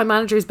shagged my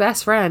manager's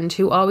best friend,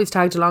 who always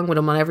tagged along with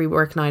him on every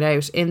work night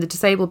out, in the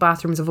disabled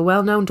bathrooms of a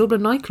well-known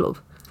Dublin nightclub.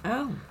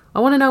 Oh. I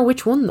want to know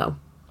which one, though.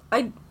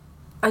 I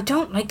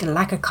don't like the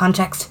lack of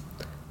context.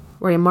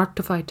 Were you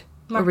mortified?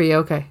 Or were you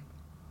okay?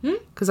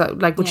 Because,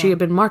 would she Yeah. have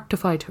been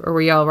mortified? Or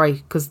were you all right?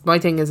 Because my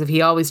thing is, if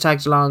he always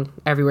tagged along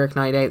every work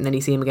night out and then you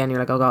see him again, you're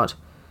like, oh, God.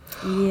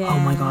 Yeah. Oh,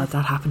 my God,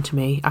 that happened to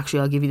me. Actually,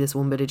 I'll give you this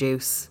one bit of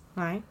juice.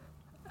 Right.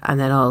 And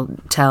then I'll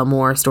tell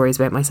more stories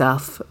about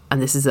myself. And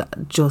this is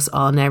just,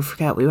 I'll never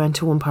forget. We went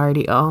to one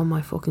party. Oh,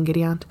 my fucking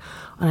giddy aunt.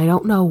 And I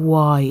don't know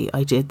why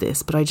I did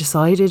this, but I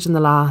decided in the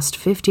last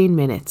 15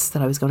 minutes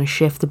that I was going to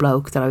shift the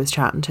bloke that I was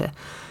chatting to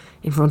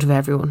in front of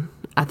everyone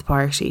at the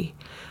party.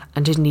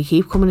 And didn't he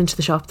keep coming into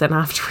the shop then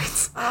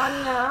afterwards?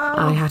 Oh,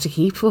 no. And I had to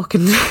keep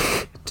fucking...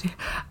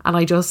 and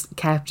I just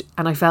kept...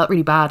 And I felt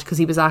really bad because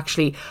he was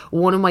actually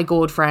one of my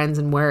good friends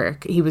in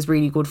work. He was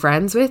really good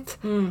friends with.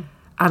 And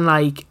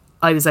like...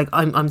 I was like,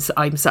 I'm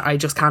sorry, I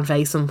just can't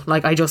face him.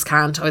 Like, I just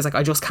can't. I was like,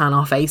 I just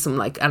cannot face him.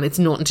 Like, and it's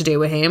nothing to do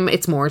with him.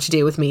 It's more to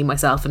do with me,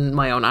 myself, and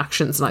my own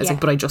actions. And I was like,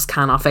 but I just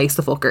cannot face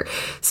the fucker.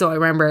 So I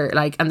remember,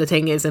 like, and the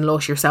thing is, in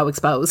Lush, you're so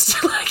exposed.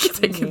 Like, you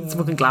think it's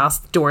fucking glass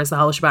doors, the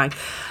whole shebang.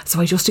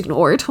 So I just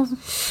ignored him.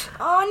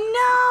 Oh,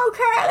 no,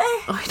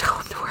 Carly. I know,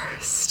 I'm the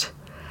worst.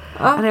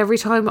 And every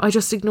time, I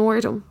just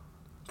ignored him.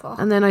 Fuck.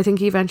 And then I think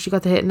he eventually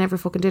got the hit and never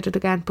fucking did it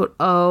again. But,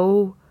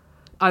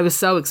 I was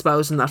so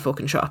exposed in that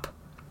fucking shop.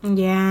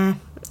 Yeah.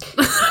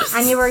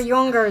 And you were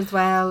younger as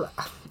well.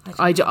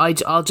 I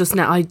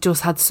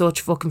just had such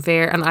fucking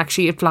fear, and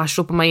actually it flashed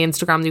up on my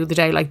Instagram the other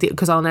day, like,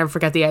 because I'll never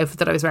forget the outfit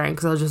that I was wearing,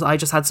 because I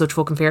just had such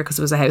fucking fear because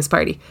it was a house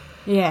party.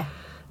 Yeah.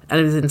 And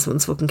it was in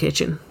someone's fucking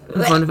kitchen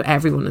in front of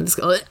everyone in the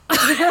school.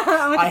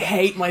 I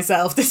hate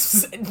myself.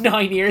 This was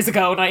 9 years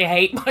ago and I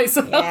hate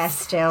myself. Yeah,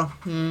 still.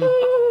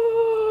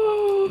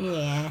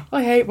 Yeah.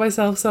 I hate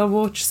myself so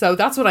much. So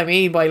that's what I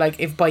mean by, like,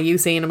 if by you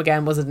seeing him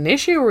again was it an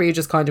issue, or were you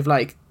just kind of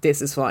like,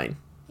 this is fine?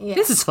 Yeah.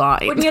 This is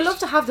fine. Wouldn't you love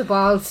to have the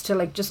balls to,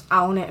 like, just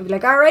own it and be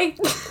like, all right?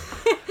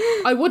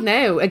 I would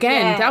now.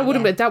 Again, Yeah, that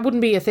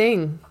wouldn't be a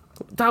thing.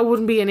 That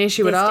wouldn't be an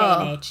issue This at day all.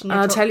 and age. And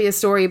I'll tell you a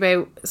story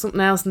about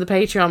something else in the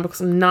Patreon, because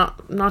I'm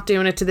not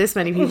doing it to this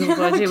many people, but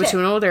I do it to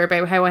another,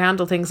 about how I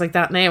handle things like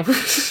that now.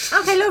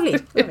 Okay, lovely.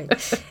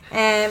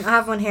 I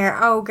have one here.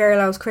 Oh,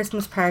 girlos,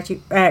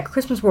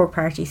 Christmas work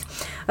parties.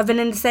 I've been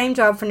in the same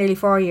job for nearly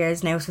 4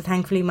 years now, so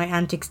thankfully my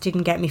antics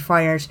didn't get me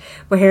fired.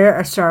 But here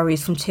are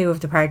stories from 2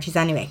 of the parties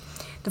anyway.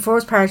 The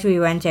first party, we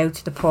went out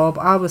to the pub,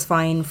 all was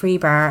fine, free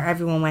bar,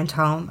 everyone went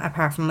home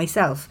apart from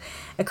myself.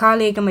 A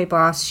colleague and my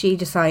boss, she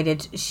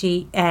decided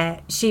she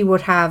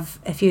would have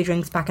a few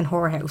drinks back in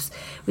her house.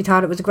 We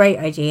thought it was a great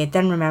idea,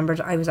 then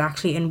remembered I was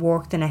actually in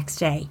work the next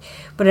day.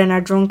 But in our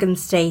drunken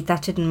state,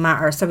 that didn't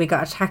matter, so we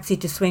got a taxi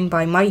to swing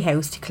by my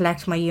house to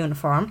collect my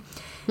uniform.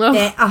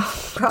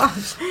 Oh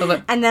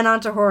God. And then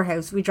on to her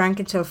house. We drank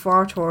until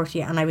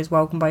 4:30 and I was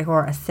woken by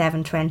her at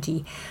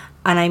 7:20,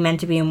 and I meant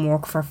to be in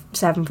work for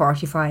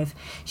 7:45.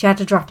 She had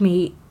to drop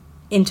me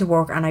into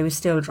work and I was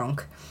still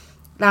drunk.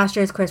 Last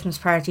year's Christmas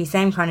party,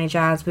 same kind of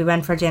jazz. We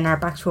went for dinner,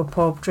 back to a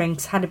pub,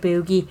 drinks, had a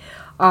boogie,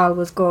 all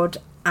was good,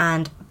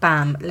 and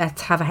bam,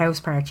 let's have a house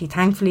party.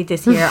 Thankfully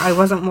this year I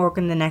wasn't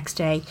working the next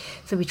day,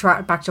 so we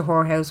trotted back to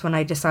her house when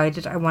I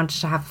decided I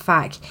wanted to have a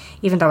fag,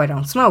 even though I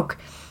don't smoke.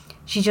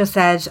 She just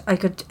said I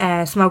could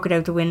smoke it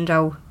out the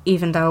window,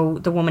 even though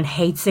the woman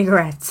hates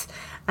cigarettes.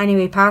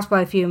 Anyway, passed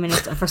by a few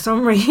minutes, and for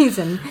some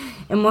reason,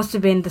 it must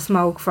have been the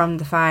smoke from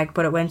the fag,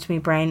 but it went to my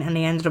brain, and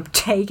I ended up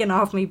taking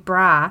off my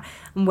bra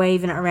and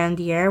waving it around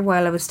the air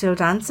while I was still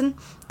dancing.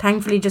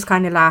 Thankfully, just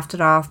kind of laughed it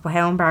off, but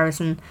how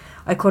embarrassing.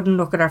 I couldn't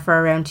look at her for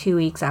around 2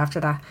 weeks after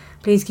that.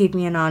 Please keep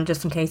me on,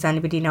 just in case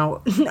anybody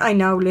I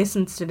know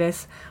listens to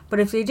this. But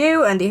if they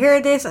do, and they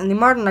hear this, and they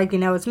more than likely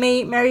know it's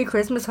me, Merry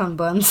Christmas, hun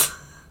buns.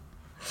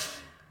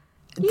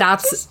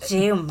 That's just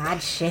do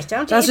mad shit,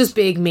 don't you? That's just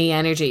big me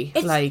energy,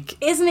 like,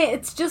 isn't it?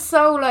 It's just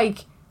so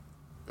like,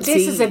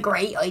 this is a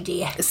great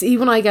idea. See,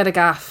 when I get a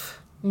gaff,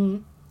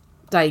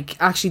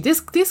 like, actually,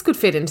 this could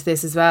fit into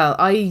this as well.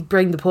 I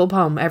bring the pub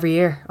home every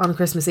year on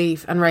Christmas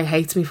Eve, and Ray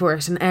hates me for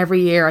it. And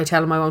every year I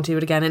tell him I won't do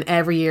it again, and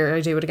every year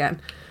I do it again.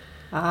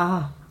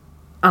 Ah.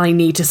 And I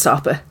need to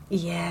stop it.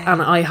 Yeah.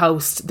 And I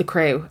host the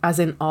crew, as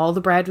in all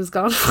the bread was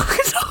gone for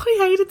it.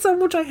 I hate it so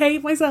much. I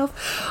hate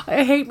myself.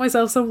 I hate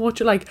myself so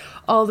much. Like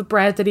all the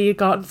bread that he had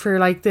gotten for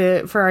like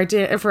for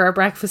our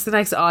breakfast the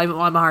next. I'm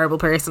a horrible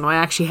person. I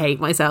actually hate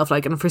myself.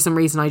 Like, and for some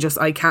reason I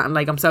can't.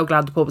 Like, I'm so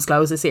glad the pub is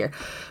closed this year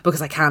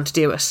because I can't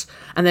do it.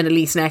 And then at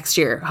least next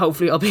year,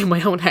 hopefully, I'll be in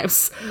my own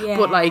house. Yeah.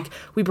 But like,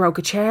 we broke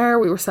a chair.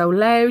 We were so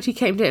loud. He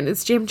came down in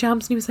his gym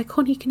jams and he was like,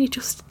 "Honey, can you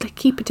just like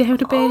keep it down a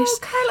bit?" Oh,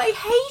 Carl, I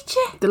hate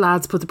you. The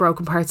lads put the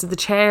broken parts of the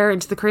chair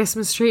into the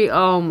Christmas tree.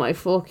 Oh my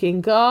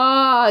fucking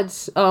God.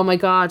 Oh my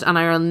God. And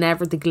I'll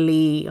never the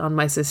glee on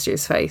my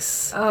sister's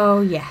face.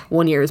 Oh, yeah.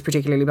 One year was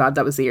particularly bad.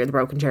 That was the year of the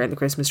broken chair and the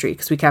Christmas tree,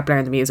 because we kept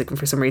playing the music and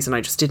for some reason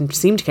I just didn't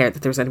seem to care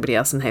that there was anybody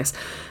else in the house.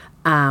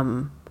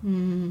 And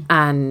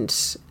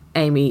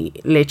Amy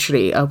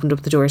literally opened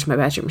up the door to my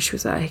bedroom and she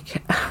was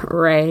like,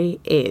 Ray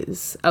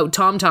is... Oh,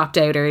 Tom topped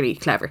out early.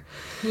 Clever.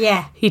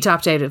 Yeah. He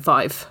topped out at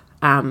 5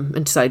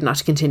 and decided not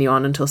to continue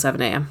on until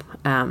 7 a.m.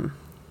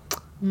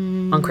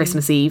 On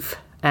Christmas Eve,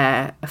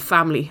 a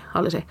family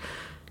holiday.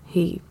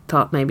 He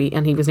thought maybe,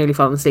 and he was nearly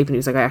falling asleep and he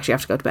was like, I actually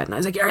have to go to bed. And I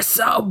was like, you're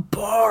so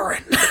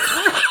boring.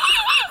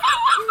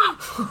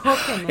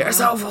 You're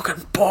so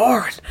fucking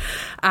boring.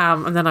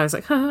 And then I was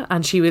like, huh.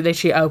 And she would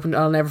literally opened,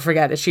 I'll never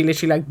forget it, she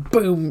literally like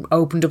boom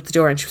opened up the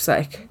door and she was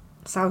like,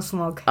 so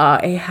smug.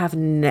 I have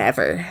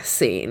never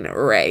seen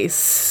Ray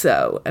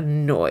so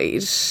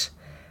annoyed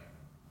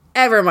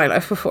ever in my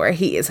life before.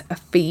 He is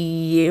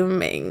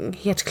fuming.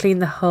 He had to clean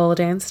the whole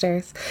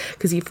downstairs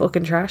because he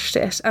fucking trashed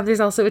it. And there's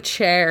also a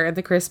chair in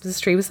the Christmas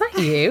tree. Was that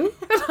you?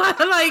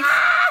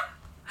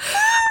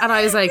 And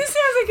I was like, this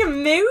sounds like a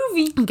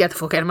movie. Get the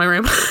fuck out of my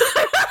room.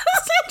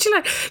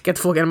 Like, get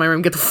the fuck out of my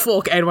room, get the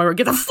fuck out of my room,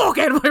 get the fuck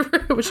out of my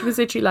room. She was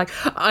literally like,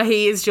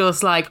 he is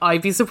just like,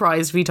 I'd be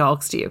surprised if he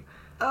talks to you.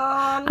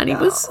 Oh, and he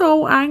was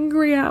so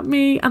angry at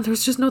me and there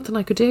was just nothing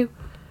I could do.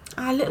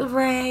 Little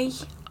Ray.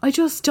 I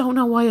just don't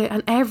know why.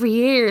 And every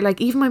year,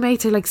 like, even my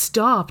mates are like,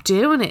 stop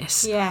doing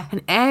it. Yeah.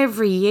 And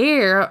every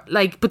year,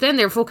 like, but then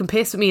they're fucking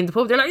pissed with me in the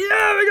pub. They're like,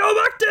 yeah, we go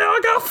back there,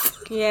 I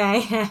go.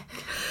 Yeah.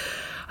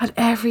 And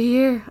every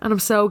year, and I'm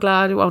so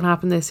glad it won't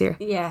happen this year.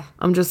 Yeah.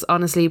 I'm just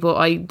honestly, but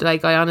I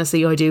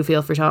do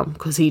feel for Tom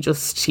because he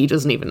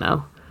doesn't even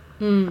know.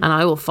 And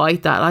I will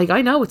fight that. Like,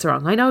 I know it's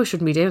wrong. I know I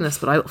shouldn't be doing this,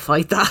 but I will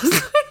fight that.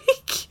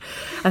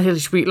 And he'll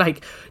just be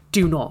like,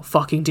 do not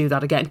fucking do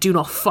that again. Do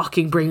not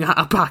fucking bring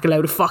back a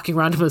load of fucking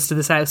randomness to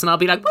this house. And I'll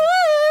be like,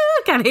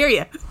 can't hear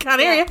you.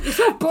 Can't hear you. You're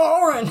so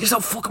boring. You're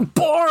so fucking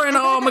boring.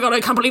 Oh my God, I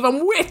can't believe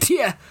I'm with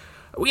you.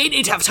 We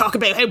need to have a talk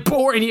about how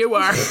boring you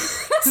are.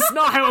 This is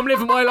not how I'm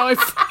living my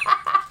life.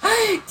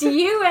 Do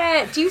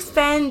you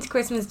spend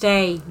Christmas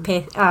Day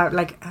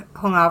like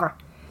hungover?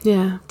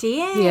 Yeah. Do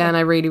you? Yeah, and I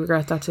really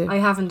regret that too. I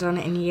haven't done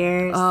it in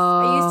years.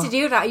 I used to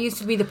do that. I used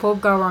to be the pub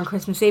goer on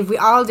Christmas Eve. We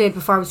all did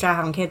before we started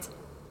having kids.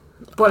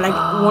 But like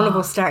one of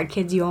us started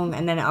kids young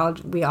and then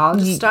we all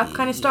just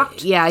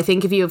stopped. Yeah, I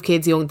think if you have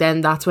kids young,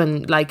 then that's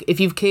when, like, if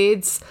you've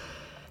kids,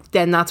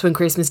 then that's when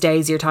Christmas Day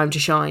is your time to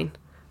shine.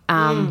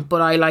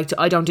 But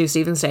I don't do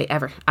Stephen's Day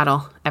ever, at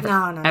all, ever.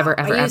 No. Ever.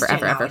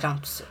 I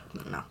don't.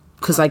 No.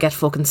 Because I get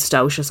fucking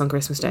stocious on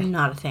Christmas Day.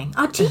 Not a thing.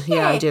 Oh, do you?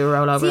 Yeah, I do a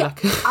rollover. See, like.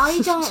 I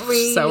don't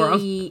really. So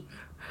wrong.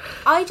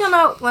 I don't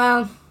know.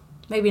 Well,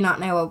 maybe not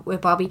now with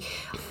Bobby,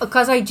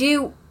 because I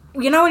do.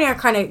 You know when you're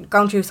kind of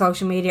going through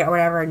social media or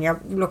whatever, and you're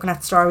looking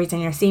at stories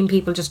and you're seeing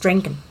people just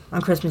drinking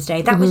on Christmas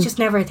Day. That was just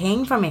never a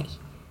thing for me,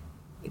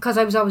 because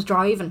I was always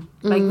driving.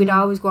 Like we'd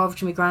always go over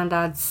to my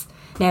granddad's.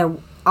 Now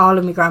all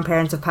of my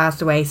grandparents have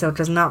passed away, so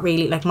there's not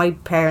really, like, my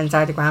parents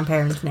are the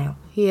grandparents now.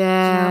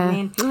 Yeah. Do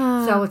you know what I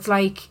mean? So it's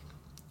like,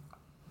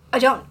 I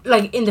don't,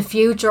 like, in the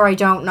future, I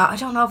don't know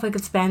if I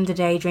could spend the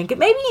day drinking,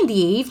 maybe in the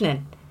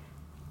evening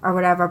or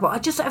whatever,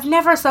 but I've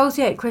never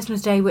associated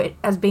Christmas Day with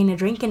as being a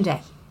drinking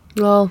day.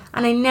 Well,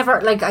 and I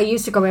never, like, I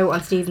used to go out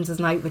on Stevens's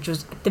night, which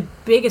was the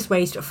biggest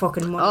waste of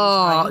fucking money.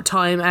 Oh,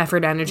 time,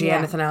 effort, energy,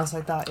 anything else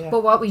like that, yeah.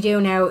 But what we do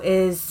now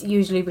is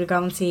usually we'll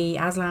go and see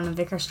Aslan and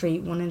Vicar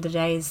Street one of the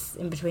days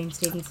in between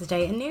Stevens's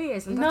Day and New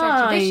Year's, and that's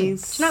our tradition. Do you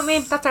know what I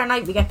mean? That's our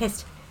night, we get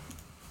pissed.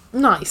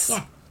 Nice.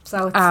 Yeah.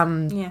 So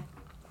it's, yeah.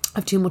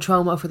 I've too much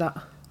FOMO for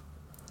that.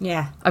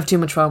 Yeah. I've too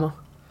much FOMO.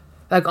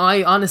 Like,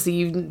 I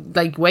honestly,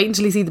 wait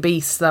until you see the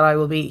beast that I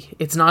will be.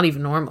 It's not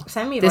even normal.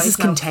 Send me a This has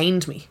voice note.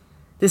 contained me.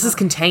 This has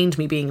contained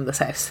me being in this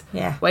house.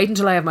 Yeah. Wait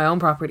until I have my own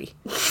property.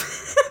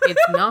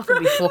 It's not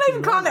going to be fucking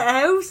Like, call it a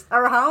house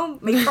or a home.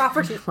 My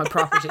property. My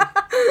property.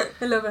 I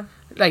love it.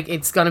 Like,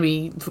 it's going to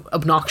be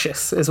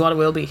obnoxious is what it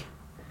will be.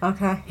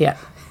 Okay. Yeah.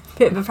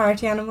 Bit of a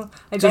party animal.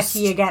 I bet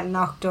you get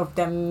knocked up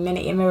the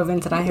minute you move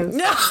into that house.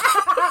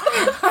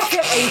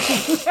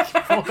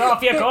 Fuck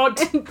off, you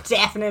cunt.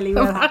 Definitely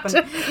will happen.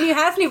 New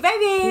house, new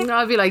baby.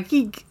 I'd be like,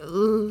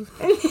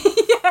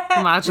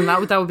 Imagine that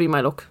would be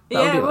my look.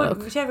 That would be my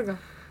look. Whichever go.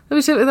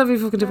 That'd be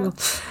fucking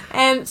difficult.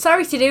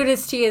 Sorry to do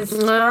this to you,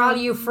 for all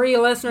you free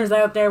listeners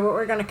out there, but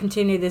we're going to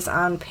continue this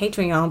on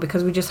Patreon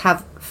because we just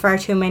have far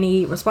too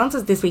many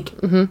responses this week,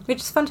 which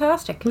is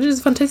fantastic. Which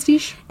is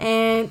fantastic.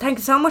 And thank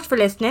you so much for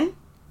listening.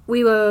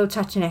 We will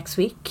chat to you next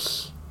week.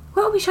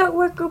 Well,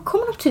 we're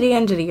coming up to the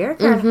end of the year,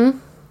 Carla.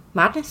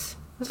 Madness.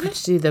 We have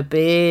to do the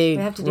big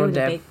We have to do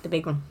rundown. the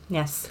big one.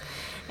 Yes.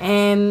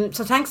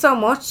 So thanks so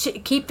much.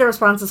 Keep the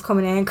responses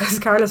coming in because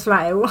Carla's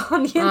flat out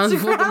on the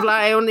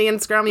Instagram. On the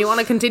Instagram. You want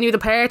to continue the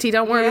party?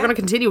 Don't worry, we're going to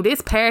continue this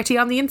party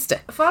on the Insta.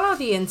 Follow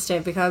the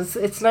Insta because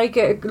it's like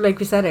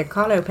we said, a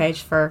call out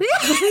page for.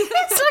 It's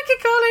like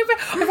a call out page.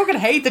 I fucking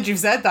hate that you've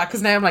said that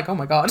because now I'm like, oh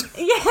my god.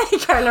 Yeah,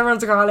 Carla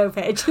runs a call out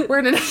page. We're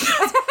in an.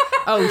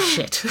 Oh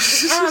shit.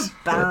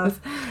 Balls.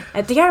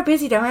 They are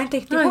busy though, aren't they?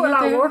 They put a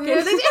lot of work in.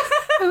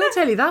 I will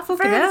tell you that.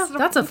 Fucking hell.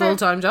 That's a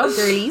full-time job,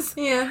 girlies.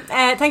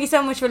 Yeah. Thank you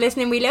so much for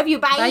listening. We love you.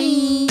 Bye.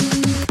 Bye.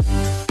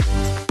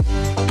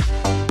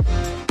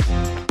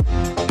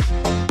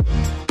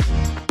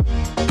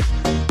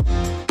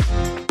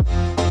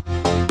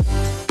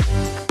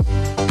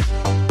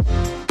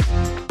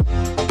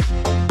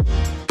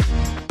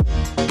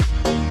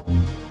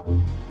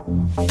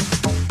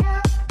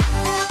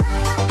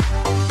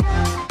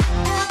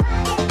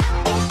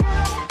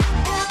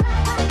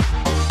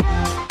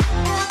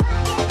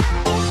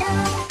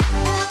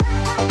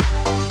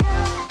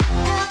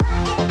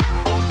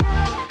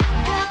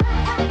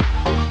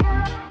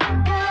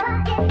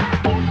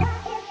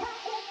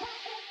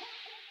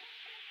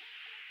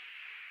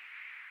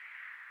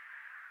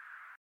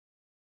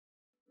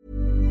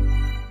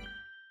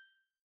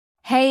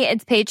 Hey,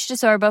 it's Paige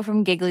DeSorbo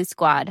from Giggly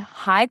Squad.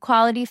 High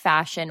quality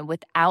fashion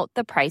without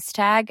the price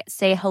tag.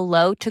 Say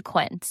hello to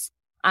Quince.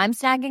 I'm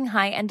snagging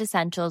high-end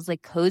essentials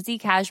like cozy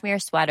cashmere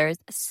sweaters,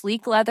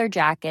 sleek leather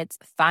jackets,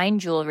 fine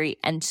jewelry,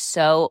 and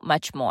so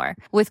much more.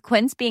 With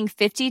Quince being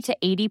 50 to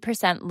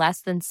 80% less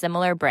than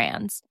similar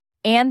brands.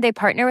 And they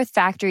partner with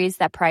factories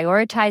that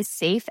prioritize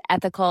safe,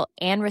 ethical,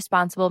 and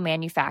responsible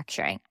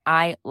manufacturing.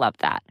 I love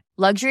that.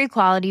 Luxury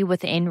quality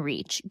within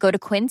reach. Go to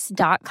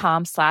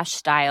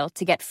quince.com/style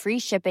to get free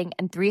shipping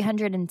and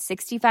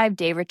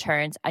 365-day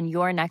returns on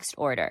your next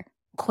order.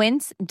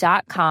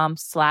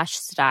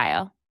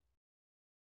 Quince.com/style.